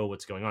kind of know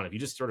what's going on. If you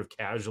just sort of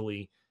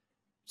casually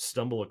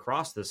stumble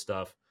across this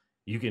stuff,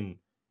 you can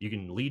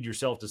lead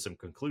yourself to some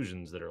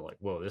conclusions that are like,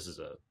 whoa, this is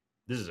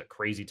a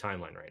crazy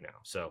timeline right now.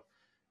 So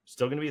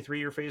still going to be a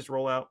 3-year phased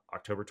rollout.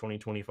 October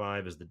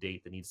 2025 is the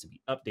date that needs to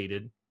be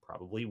updated,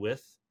 probably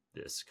with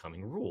this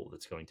coming rule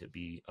that's going to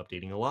be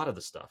updating a lot of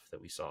the stuff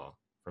that we saw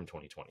from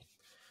 2020.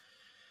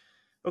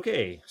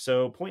 Okay,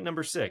 so point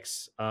number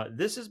 6.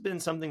 This has been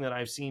something that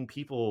I've seen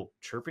people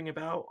chirping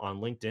about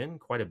on LinkedIn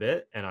quite a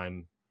bit, and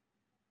I'm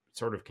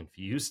sort of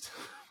confused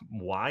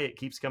why it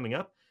keeps coming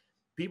up.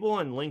 People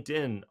on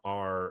LinkedIn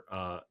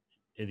are,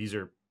 these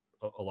are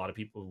a lot of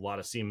people, a lot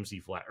of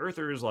CMMC flat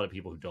earthers, a lot of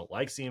people who don't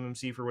like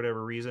CMMC for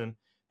whatever reason.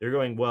 They're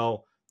going,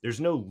 well,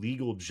 there's no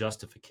legal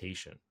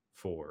justification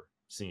for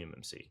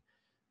CMMC.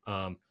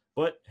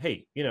 But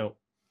hey,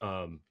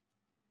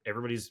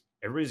 everybody's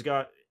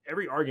got,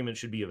 every argument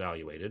should be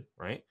evaluated,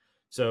 right?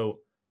 So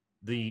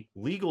the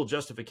legal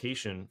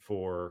justification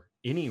for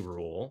any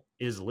rule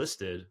is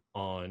listed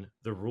on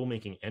the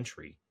rulemaking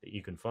entry that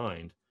you can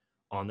find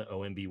on the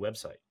OMB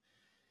website.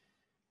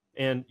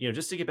 And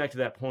just to get back to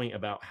that point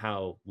about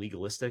how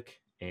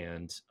legalistic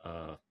and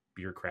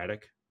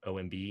bureaucratic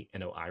OMB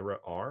and OIRA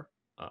are,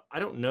 I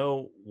don't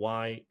know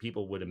why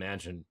people would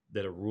imagine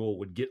that a rule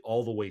would get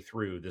all the way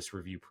through this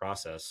review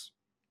process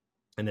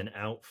and then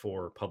out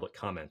for public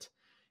comment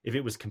if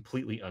it was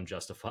completely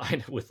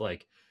unjustified with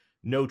like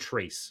no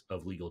trace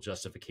of legal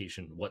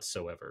justification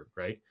whatsoever,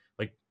 right?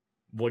 Like,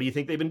 what do you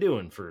think they've been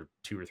doing for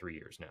 2 or 3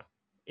 years now?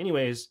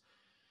 Anyways,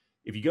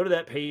 if you go to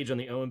that page on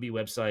the OMB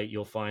website,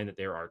 you'll find that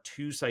there are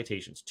two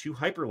citations, two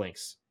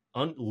hyperlinks,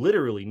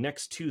 literally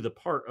next to the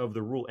part of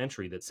the rule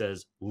entry that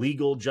says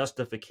legal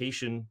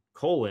justification :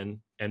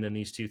 and then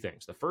these two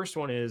things. The first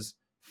one is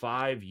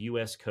 5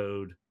 U.S.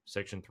 Code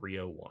Section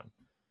 301.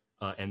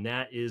 And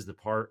that is the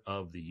part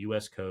of the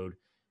U.S. Code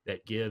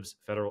that gives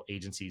federal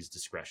agencies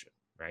discretion,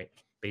 right?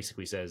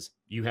 Basically says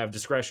you have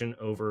discretion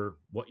over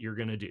what you're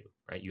going to do,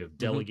 right? You have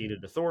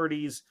delegated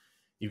authorities.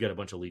 You've got a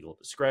bunch of legal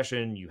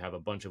discretion. You have a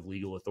bunch of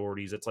legal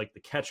authorities. It's like the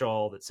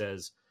catch-all that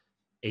says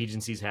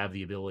agencies have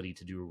the ability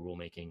to do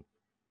rulemaking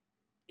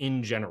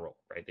in general,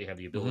 right? They have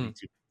the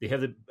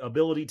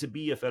ability to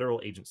be a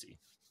federal agency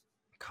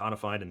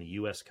codified in the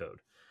U.S.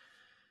 Code.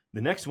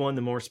 The next one,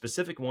 the more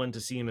specific one to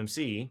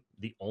CMMC,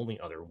 the only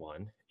other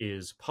one,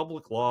 is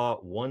Public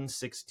Law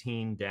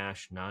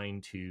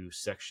 116-92,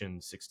 Section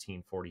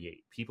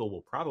 1648. People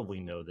will probably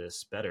know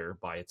this better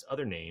by its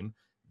other name,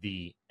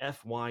 the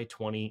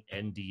FY20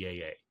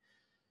 NDAA.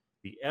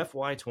 The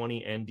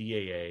FY20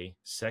 NDAA,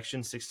 Section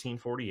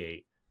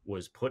 1648,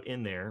 was put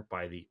in there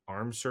by the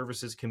Armed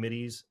Services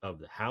Committees of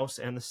the House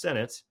and the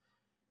Senate,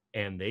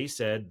 and they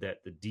said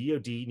that the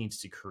DoD needs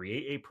to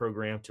create a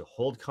program to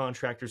hold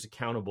contractors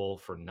accountable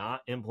for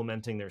not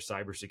implementing their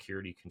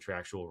cybersecurity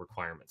contractual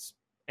requirements.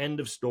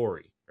 End of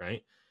story,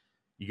 right?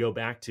 You go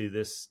back to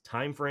this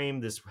time frame.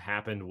 This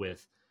happened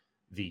with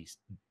the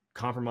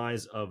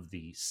compromise of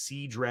the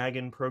Sea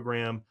Dragon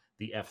program,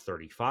 the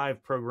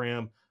F-35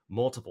 program,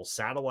 multiple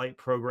satellite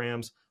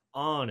programs,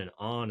 on and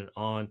on and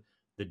on.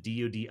 The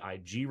DoD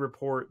IG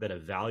report that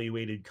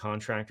evaluated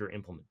contractor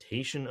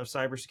implementation of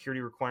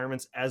cybersecurity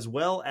requirements, as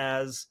well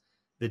as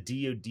the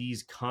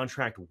DoD's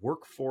contract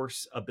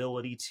workforce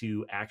ability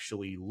to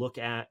actually look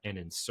at and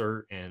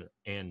insert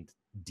and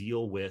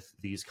deal with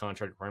these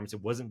contract requirements.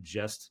 It wasn't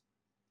just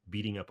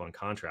beating up on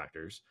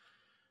contractors.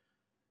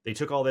 They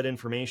took all that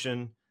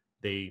information,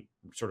 they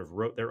sort of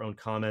wrote their own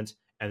comment,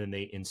 and then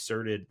they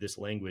inserted this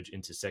language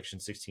into Section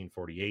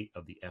 1648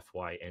 of the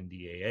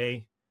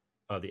FY-NDAA,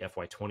 the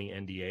FY20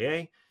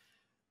 NDAA,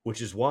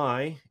 which is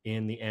why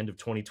in the end of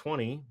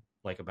 2020,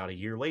 like about a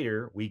year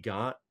later, we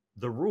got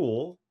the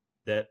rule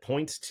that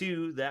points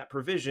to that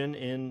provision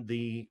in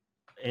the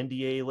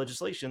NDAA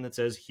legislation that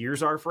says,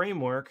 here's our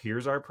framework,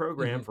 here's our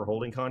program for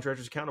holding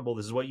contractors accountable.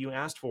 This is what you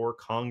asked for,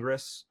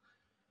 Congress.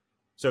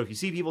 So if you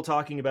see people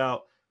talking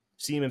about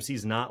CMMC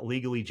is not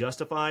legally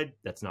justified,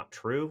 that's not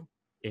true.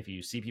 If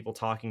you see people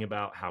talking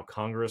about how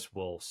Congress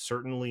will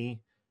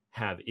certainly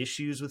have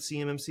issues with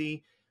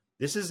CMMC,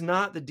 this is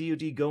not the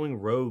DoD going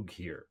rogue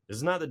here. This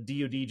is not the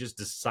DoD just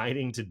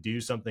deciding to do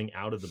something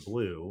out of the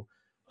blue.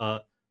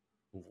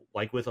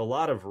 Like with a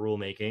lot of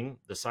rulemaking,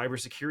 the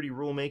cybersecurity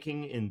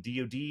rulemaking in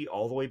DoD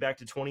all the way back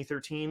to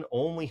 2013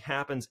 only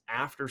happens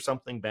after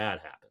something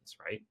bad happens,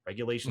 right?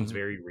 Regulation's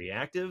very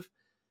reactive,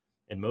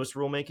 and most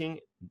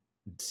rulemaking,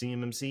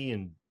 CMMC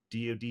and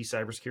DoD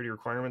cybersecurity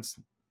requirements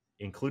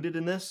included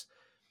in this,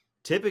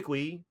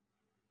 typically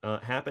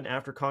happen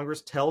after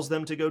Congress tells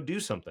them to go do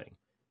something,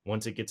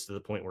 once it gets to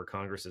the point where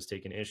Congress has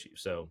taken issue.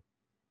 So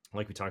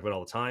like we talk about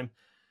all the time,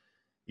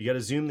 you got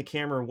to zoom the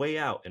camera way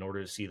out in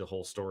order to see the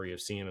whole story of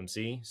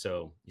CMMC.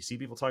 So you see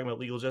people talking about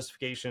legal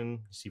justification,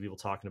 you see people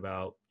talking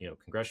about,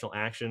 congressional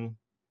action,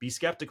 be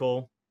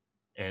skeptical,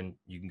 and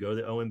you can go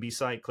to the OMB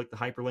site, click the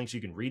hyperlinks,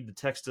 you can read the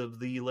text of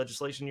the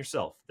legislation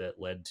yourself that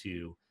led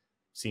to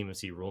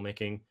CMMC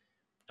rulemaking.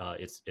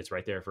 It's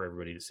right there for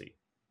everybody to see.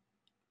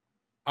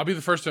 I'll be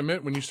the first to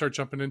admit, when you start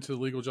jumping into the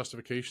legal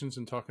justifications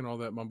and talking all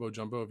that mumbo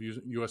jumbo of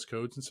U.S.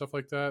 codes and stuff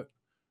like that,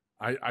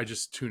 I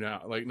just tune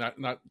out. Like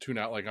not tune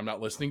out like I'm not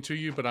listening to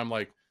you, but I'm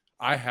like,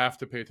 I have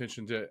to pay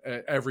attention to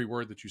every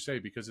word that you say,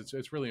 because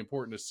it's really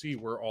important to see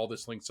where all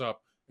this links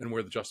up and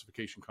where the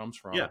justification comes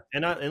from. Yeah,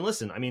 and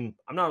listen, I mean,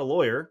 I'm not a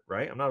lawyer,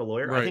 right? I'm not a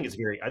lawyer. Right. I think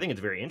it's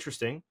very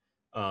interesting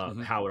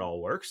how it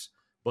all works.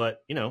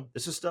 But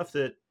this is stuff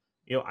that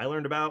I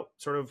learned about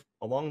sort of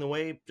along the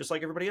way, just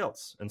like everybody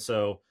else. And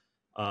so,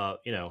 are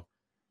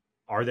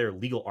there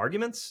legal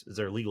arguments? Is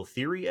there legal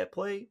theory at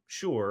play?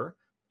 Sure.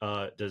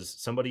 Does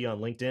somebody on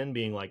LinkedIn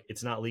being like,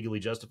 it's not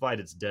legally justified,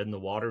 it's dead in the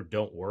water,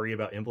 don't worry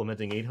about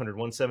implementing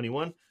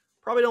 800-171?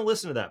 Probably don't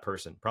listen to that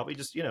person. Probably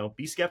just,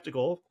 be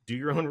skeptical, do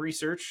your own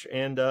research,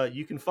 and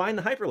you can find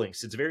the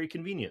hyperlinks. It's very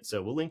convenient.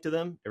 So we'll link to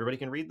them. Everybody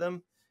can read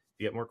them. If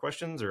you have more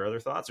questions or other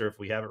thoughts, or if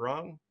we have it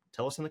wrong,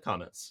 tell us in the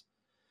comments.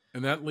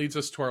 And that leads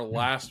us to our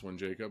last one,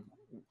 Jacob.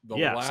 The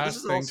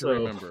last thing to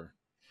remember.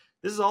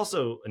 This is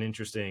also an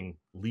interesting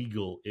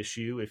legal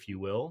issue, if you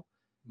will,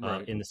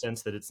 in the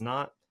sense that it's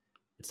not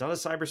It's not a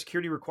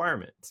cybersecurity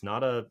requirement. It's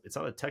not a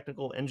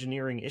technical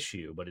engineering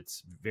issue, but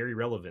it's very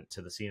relevant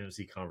to the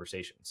CMMC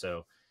conversation.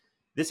 So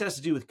this has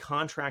to do with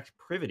contract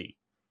privity.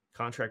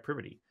 Contract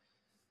privity.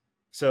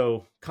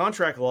 So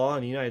contract law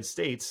in the United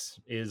States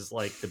is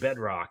like the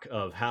bedrock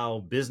of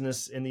how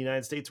business in the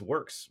United States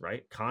works,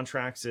 right?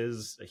 Contracts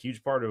is a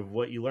huge part of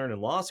what you learn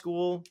in law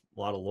school. A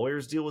lot of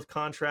lawyers deal with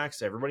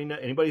contracts.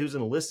 Anybody who's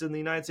enlisted in the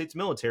United States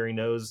military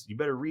knows you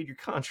better read your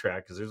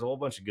contract because there's a whole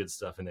bunch of good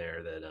stuff in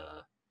there that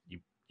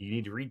you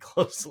need to read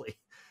closely.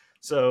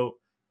 So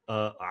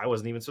I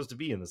wasn't even supposed to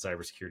be in the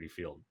cybersecurity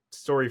field.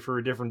 Story for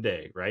a different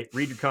day, right?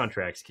 Read your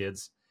contracts,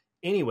 kids.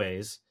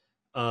 Anyways,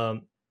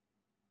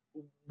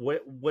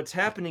 what's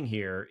happening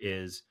here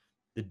is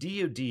the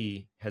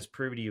DoD has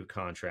privity of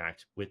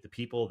contract with the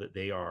people that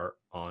they are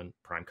on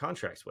prime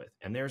contracts with.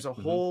 And there's a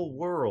whole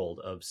world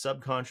of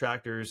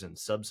subcontractors and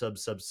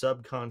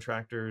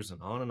subcontractors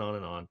and on and on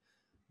and on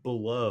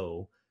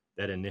below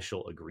that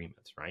initial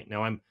agreement, right?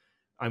 Now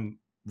I'm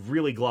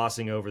really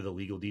glossing over the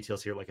legal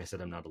details here. Like I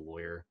said, I'm not a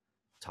lawyer.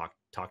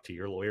 Talk to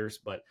your lawyers,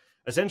 but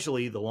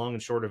essentially the long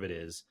and short of it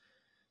is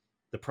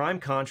the prime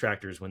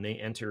contractors, when they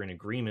enter an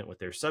agreement with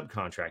their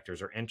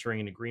subcontractors, are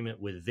entering an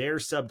agreement with their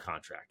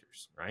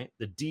subcontractors, right?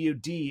 The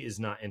DoD is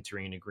not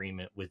entering an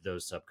agreement with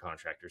those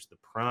subcontractors. The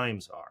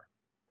primes are.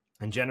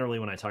 And generally,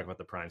 when I talk about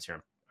the primes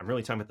here, I'm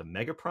really talking about the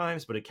mega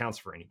primes, but it counts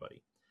for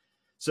anybody.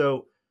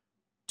 So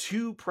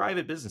two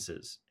private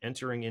businesses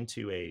entering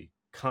into a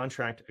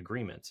contract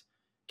agreement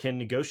can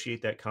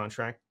negotiate that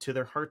contract to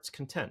their heart's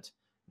content.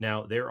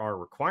 Now, there are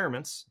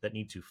requirements that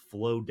need to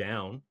flow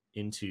down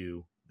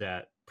into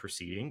that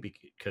proceeding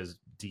because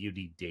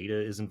DoD data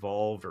is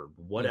involved or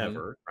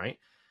whatever, right?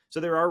 So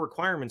there are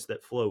requirements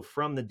that flow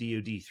from the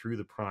DoD through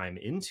the prime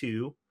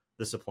into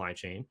the supply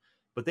chain,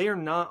 but they are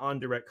not on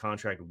direct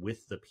contract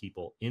with the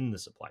people in the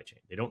supply chain.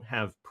 They don't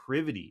have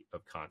privity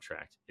of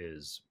contract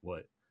is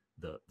what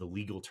the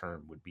legal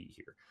term would be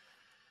here.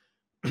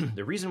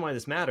 The reason why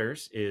this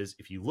matters is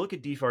if you look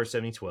at DFAR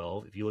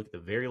 7012, if you look at the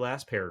very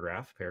last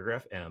paragraph,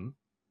 paragraph M,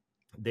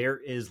 there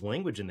is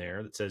language in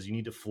there that says you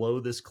need to flow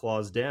this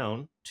clause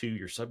down to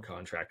your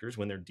subcontractors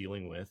when they're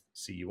dealing with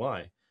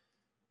CUI.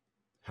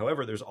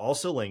 However, there's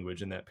also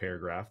language in that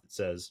paragraph that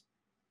says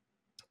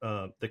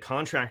the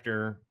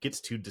contractor gets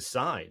to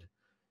decide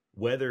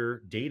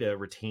whether data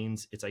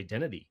retains its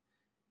identity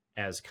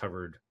as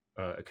covered,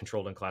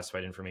 controlled and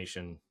classified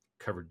information,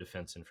 covered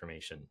defense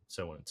information,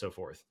 so on and so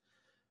forth.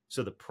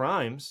 So the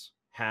primes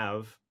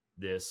have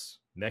this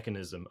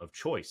mechanism of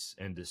choice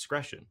and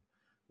discretion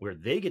where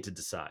they get to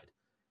decide,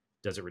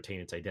 does it retain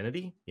its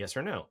identity? Yes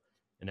or no?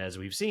 And as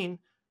we've seen,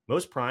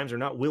 most primes are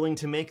not willing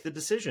to make the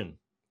decision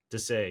to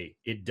say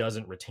it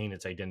doesn't retain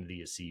its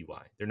identity as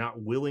CUI. They're not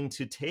willing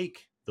to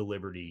take the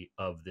liberty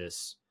of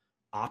this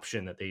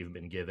option that they've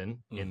been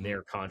given in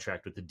their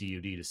contract with the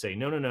DoD to say,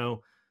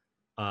 no,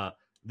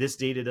 this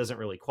data doesn't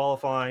really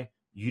qualify.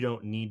 You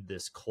don't need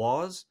this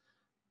clause.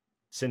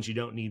 Since you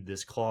don't need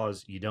this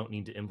clause, you don't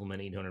need to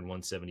implement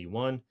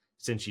 800-171.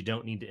 Since you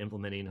don't need to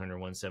implement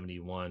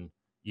 800-171,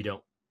 you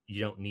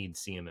don't need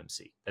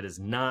CMMC. That is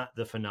not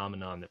the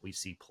phenomenon that we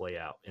see play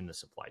out in the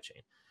supply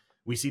chain.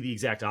 We see the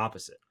exact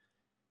opposite,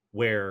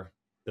 where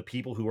the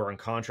people who are on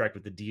contract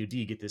with the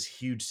DoD get this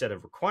huge set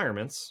of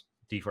requirements,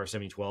 DFAR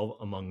 7012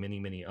 among many,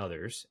 many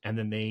others, and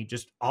then they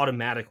just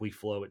automatically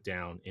flow it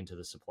down into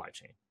the supply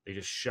chain. They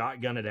just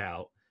shotgun it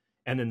out,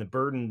 and then the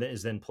burden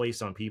is then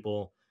placed on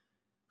people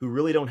who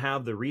really don't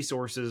have the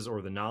resources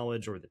or the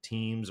knowledge or the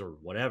teams or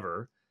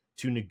whatever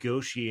to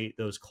negotiate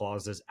those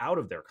clauses out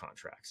of their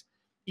contracts.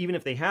 Even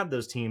if they have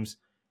those teams,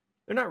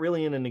 they're not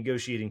really in a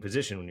negotiating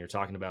position when you're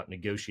talking about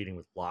negotiating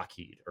with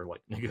Lockheed or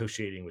like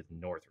negotiating with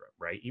Northrop,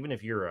 right? Even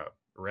if you're a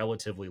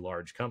relatively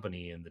large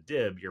company in the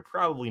DIB, you're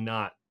probably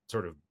not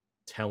sort of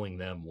telling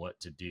them what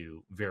to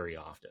do very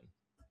often.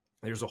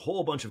 There's a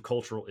whole bunch of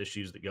cultural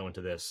issues that go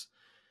into this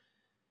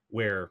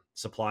where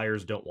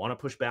suppliers don't want to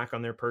push back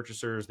on their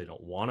purchasers. They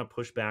don't want to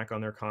push back on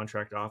their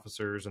contract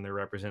officers and their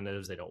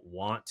representatives. They don't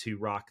want to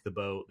rock the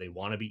boat. They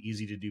want to be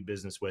easy to do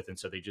business with. And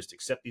so they just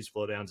accept these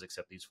flow downs,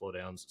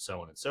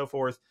 so on and so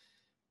forth.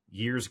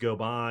 Years go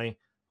by.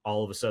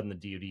 All of a sudden, the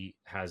DoD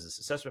has this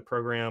assessment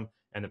program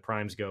and the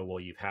primes go, well,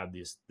 you've had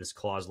this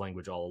clause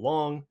language all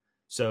along.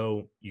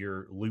 So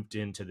you're looped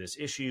into this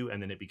issue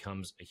and then it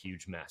becomes a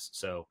huge mess.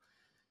 So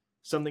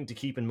something to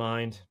keep in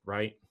mind,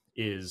 right,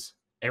 is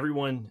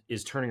everyone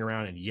is turning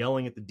around and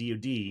yelling at the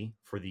DoD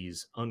for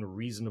these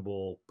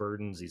unreasonable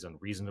burdens, these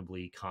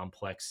unreasonably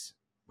complex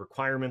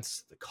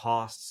requirements, the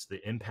costs, the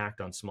impact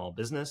on small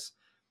business.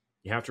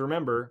 You have to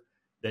remember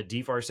that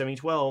DFAR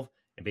 7012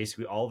 and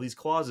basically all these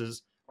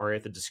clauses are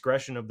at the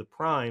discretion of the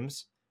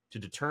primes to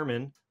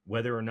determine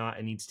whether or not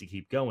it needs to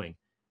keep going.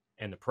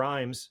 And the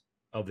primes,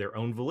 of their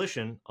own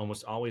volition,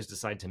 almost always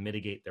decide to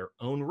mitigate their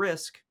own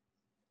risk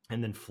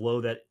and then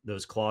flow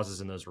those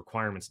clauses and those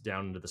requirements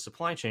down into the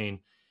supply chain.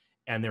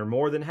 And they're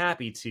more than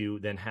happy to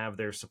then have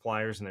their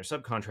suppliers and their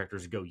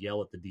subcontractors go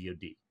yell at the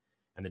DoD.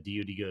 And the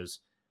DoD goes,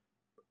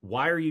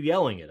 why are you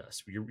yelling at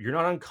us? You're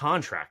not on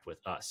contract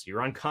with us.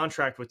 You're on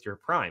contract with your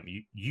prime.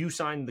 You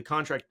signed the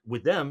contract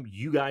with them.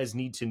 You guys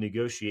need to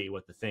negotiate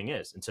what the thing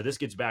is. And so this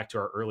gets back to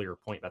our earlier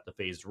point about the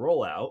phased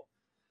rollout.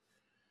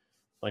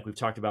 Like we've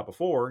talked about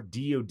before,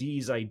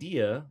 DoD's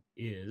idea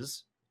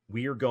is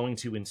we are going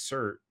to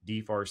insert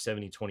DFAR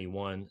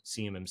 7021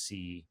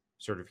 CMMC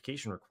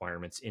certification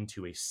requirements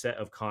into a set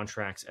of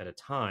contracts at a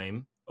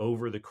time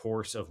over the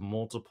course of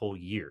multiple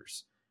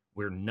years.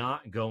 We're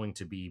not going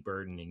to be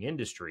burdening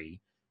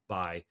industry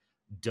by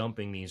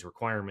dumping these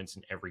requirements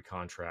in every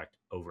contract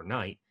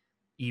overnight,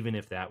 even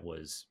if that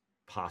was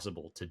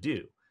possible to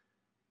do.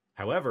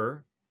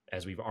 However,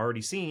 as we've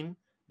already seen,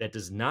 that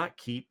does not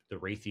keep the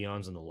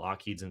Raytheons and the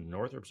Lockheeds and the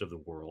Northrops of the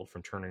world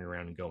from turning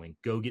around and going,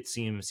 go get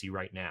CMMC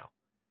right now.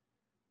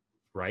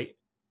 Right?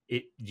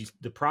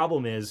 The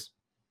problem is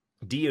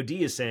DoD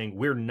is saying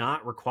we're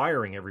not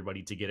requiring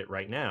everybody to get it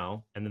right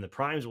now. And then the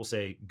primes will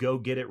say, go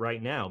get it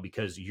right now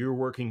because you're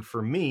working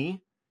for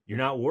me. You're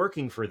not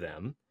working for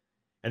them.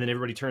 And then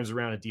everybody turns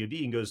around at DoD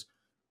and goes,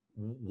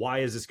 why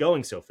is this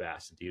going so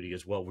fast? And DoD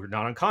goes, well, we're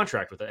not on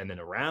contract with it. And then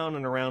around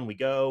and around we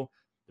go.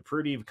 The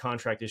purity of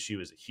contract issue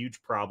is a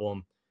huge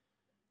problem.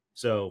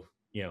 So,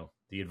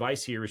 the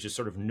advice here is just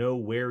sort of know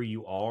where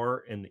you are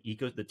in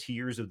the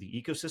tiers of the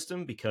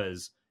ecosystem,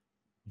 because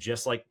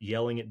just like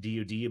yelling at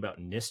DoD about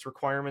NIST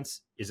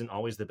requirements isn't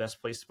always the best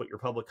place to put your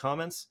public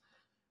comments,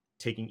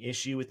 taking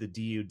issue with the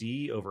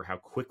DoD over how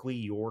quickly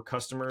your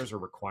customers are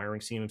requiring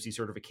CMMC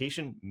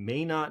certification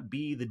may not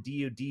be the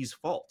DoD's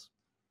fault,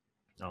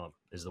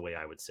 is the way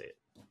I would say it.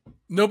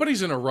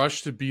 Nobody's in a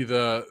rush to be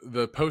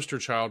the poster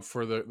child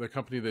for the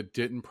company that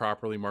didn't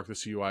properly mark the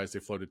CUI as they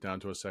floated down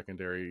to a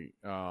secondary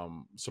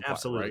supplier.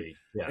 Absolutely.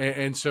 Right? Yeah.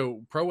 And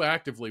so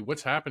proactively,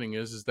 what's happening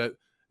is that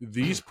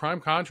these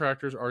prime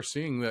contractors are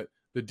seeing that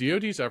the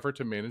DoD's effort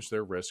to manage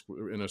their risk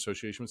in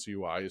association with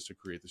CUI is to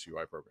create the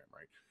CUI program,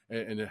 right?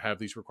 And to have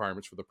these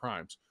requirements for the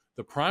primes.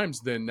 The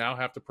primes then now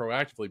have to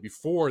proactively,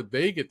 before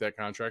they get that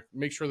contract,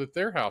 make sure that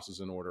their house is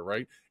in order,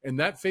 right? And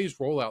that phased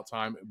rollout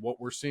time,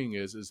 what we're seeing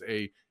is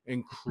a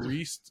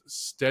increased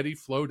steady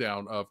flow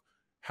down of,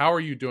 how are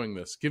you doing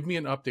this? Give me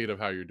an update of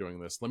how you're doing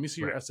this. Let me see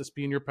your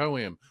SSP and your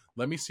POAM.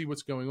 Let me see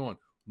what's going on.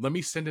 Let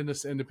me send in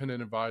this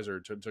independent advisor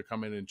to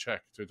come in and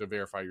check to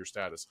verify your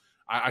status.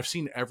 I've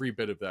seen every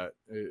bit of that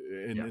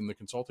in the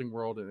consulting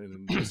world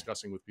and in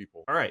discussing with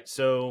people. All right.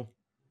 So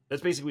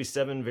that's basically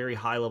 7 very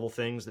high level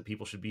things that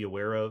people should be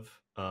aware of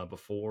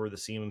before the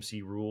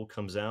CMMC rule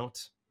comes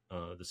out.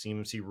 The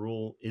CMMC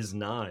rule is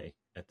nigh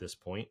at this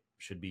point,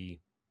 should be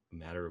a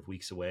matter of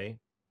weeks away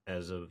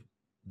as of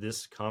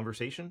this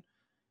conversation.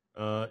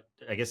 I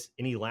guess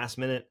any last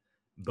minute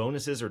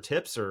bonuses or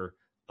tips or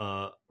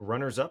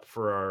runners up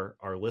for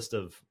our list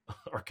of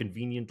our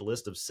convenient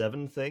list of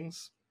 7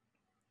 things?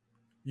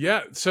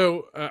 Yeah,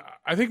 so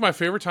I think my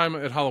favorite time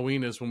at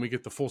Halloween is when we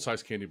get the full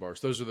size candy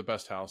bars. Those are the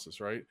best houses,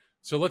 right?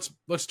 So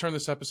let's turn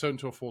this episode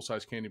into a full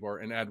size candy bar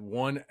and add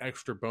one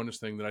extra bonus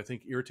thing that I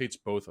think irritates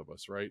both of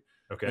us, right?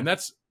 Okay. And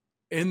that's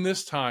in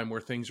this time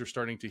where things are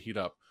starting to heat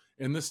up,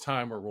 in this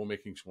time where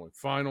rulemaking is going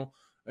final,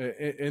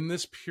 in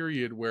this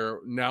period where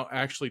now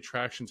actually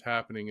traction's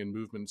happening and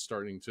movement's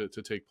starting to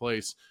take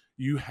place.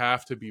 You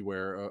have to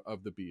beware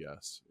of the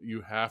BS.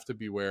 You have to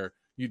beware.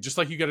 You just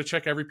like you got to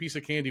check every piece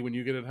of candy when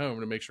you get it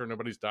home to make sure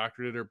nobody's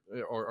doctored it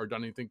or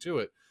done anything to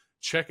it.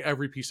 Check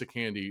every piece of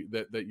candy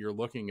that you're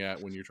looking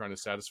at when you're trying to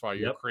satisfy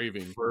your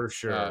craving. For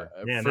sure.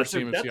 Man, for that's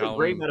CMMC a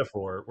great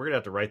metaphor. We're gonna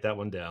have to write that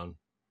one down.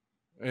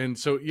 And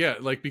so, yeah,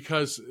 like,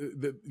 because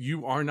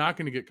you are not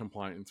going to get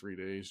compliant in 3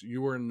 days.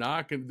 You are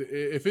not going to,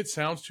 if it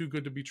sounds too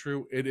good to be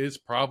true, it is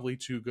probably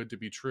too good to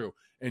be true.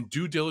 And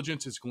due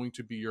diligence is going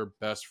to be your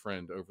best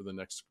friend over the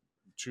next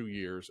 2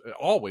 years,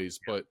 always,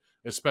 but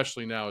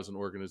especially now as an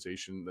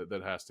organization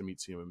that has to meet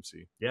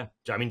CMMC. Yeah.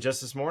 I mean,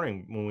 just this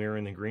morning when we were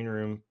in the green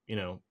room,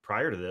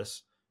 prior to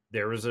this,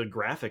 there was a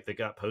graphic that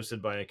got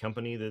posted by a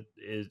company that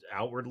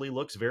outwardly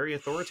looks very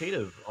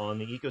authoritative on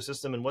the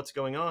ecosystem and what's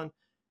going on.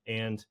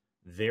 And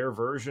their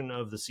version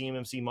of the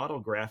CMMC model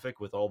graphic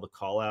with all the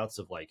call outs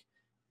of like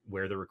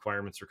where the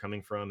requirements are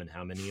coming from and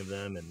how many of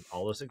them and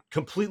all this,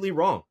 completely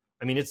wrong.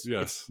 I mean, it's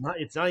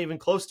not even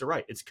close to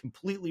right. It's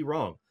completely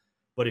wrong.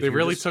 But if they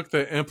really took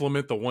to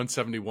implement the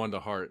 171 to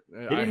heart.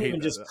 They didn't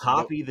even just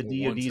copy the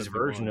DoD's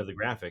version of the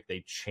graphic.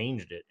 They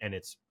changed it, and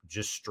it's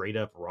just straight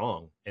up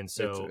wrong. And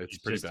so it's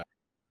pretty bad.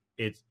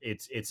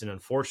 It's an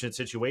unfortunate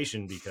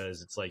situation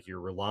because it's like you're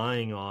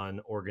relying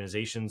on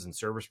organizations and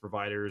service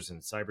providers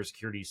and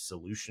cybersecurity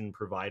solution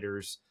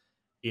providers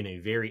in a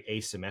very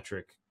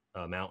asymmetric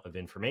amount of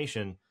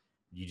information.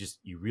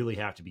 You really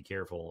have to be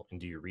careful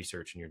and do your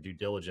research and your due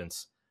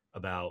diligence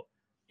about,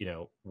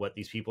 what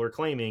these people are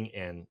claiming.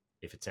 And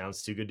if it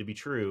sounds too good to be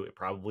true, it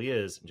probably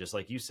is. And just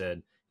like you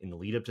said, in the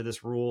lead up to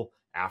this rule,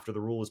 after the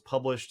rule is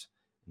published,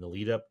 in the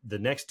lead up, the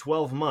next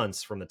 12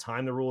 months from the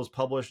time the rule is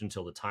published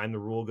until the time the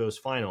rule goes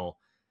final,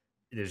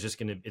 it's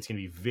going to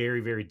be very,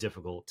 very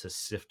difficult to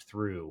sift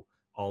through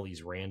all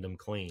these random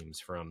claims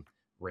from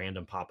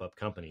random pop-up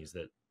companies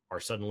that are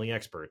suddenly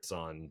experts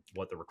on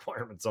what the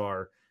requirements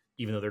are,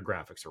 even though their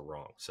graphics are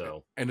wrong.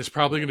 So, and it's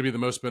probably going to be the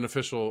most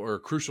beneficial or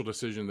crucial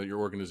decision that your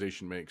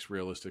organization makes oh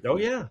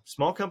realistically. yeah,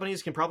 small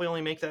companies can probably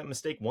only make that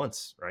mistake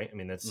once, right? I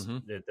mean, Mm-hmm.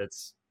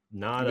 that's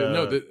not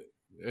No, a, that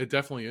it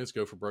definitely is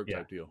go for broke yeah,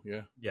 type deal.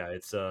 Yeah. yeah.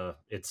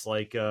 It's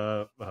like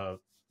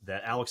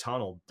that Alex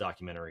Honnold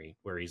documentary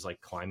where he's like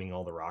climbing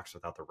all the rocks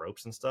without the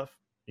ropes and stuff.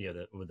 You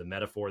know, with the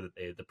metaphor that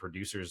the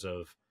producers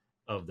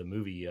of the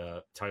movie,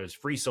 titled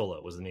Free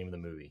Solo was the name of the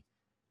movie,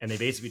 and they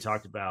basically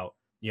talked about,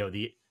 you know,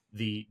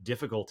 the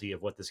difficulty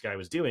of what this guy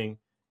was doing.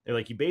 They're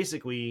like, you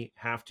basically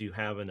have to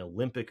have an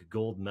Olympic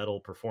gold medal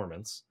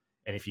performance,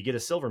 and if you get a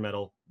silver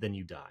medal, then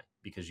you die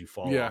because you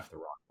fall Yeah. off the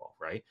rock wall.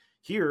 Right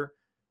here,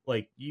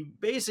 like you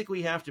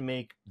basically have to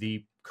make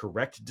the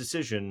correct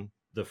decision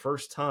the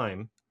first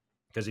time,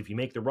 because if you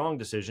make the wrong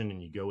decision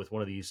and you go with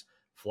one of these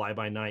fly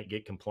by night,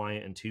 get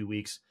compliant in 2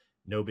 weeks,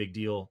 no big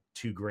deal,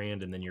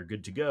 $2,000, and then you're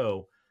good to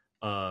go.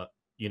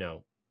 You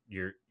know,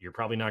 you're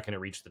probably not going to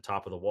reach the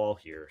top of the wall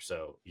here.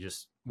 So you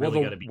just Well,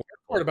 really the got to be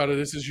worst part careful. about it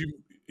is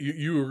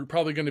you're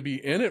probably going to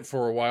be in it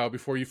for a while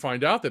before you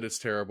find out that it's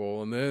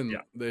terrible, and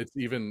Yeah, then it's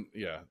even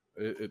yeah.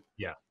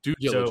 due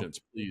So diligence,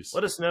 please.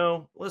 let us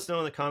know. Let us know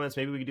in the comments.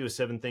 Maybe we could do a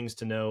 7 things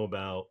to know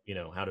about, you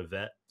know, how to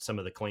vet some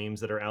of the claims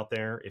that are out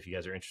there. If you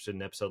guys are interested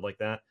in an episode like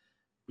that,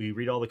 we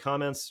read all the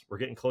comments. We're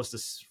getting close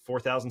to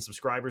 4,000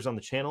 subscribers on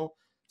the channel.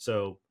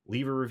 So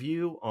leave a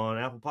review on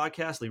Apple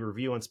Podcasts, leave a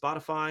review on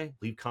Spotify,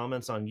 leave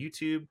comments on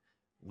YouTube,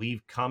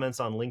 leave comments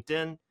on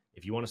LinkedIn.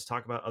 If you want us to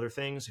talk about other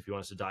things, if you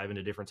want us to dive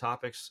into different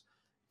topics,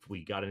 if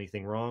we got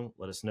anything wrong,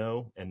 let us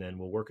know, and then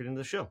we'll work it into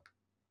the show.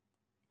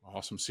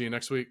 Awesome. See you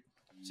next week.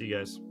 See you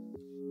guys.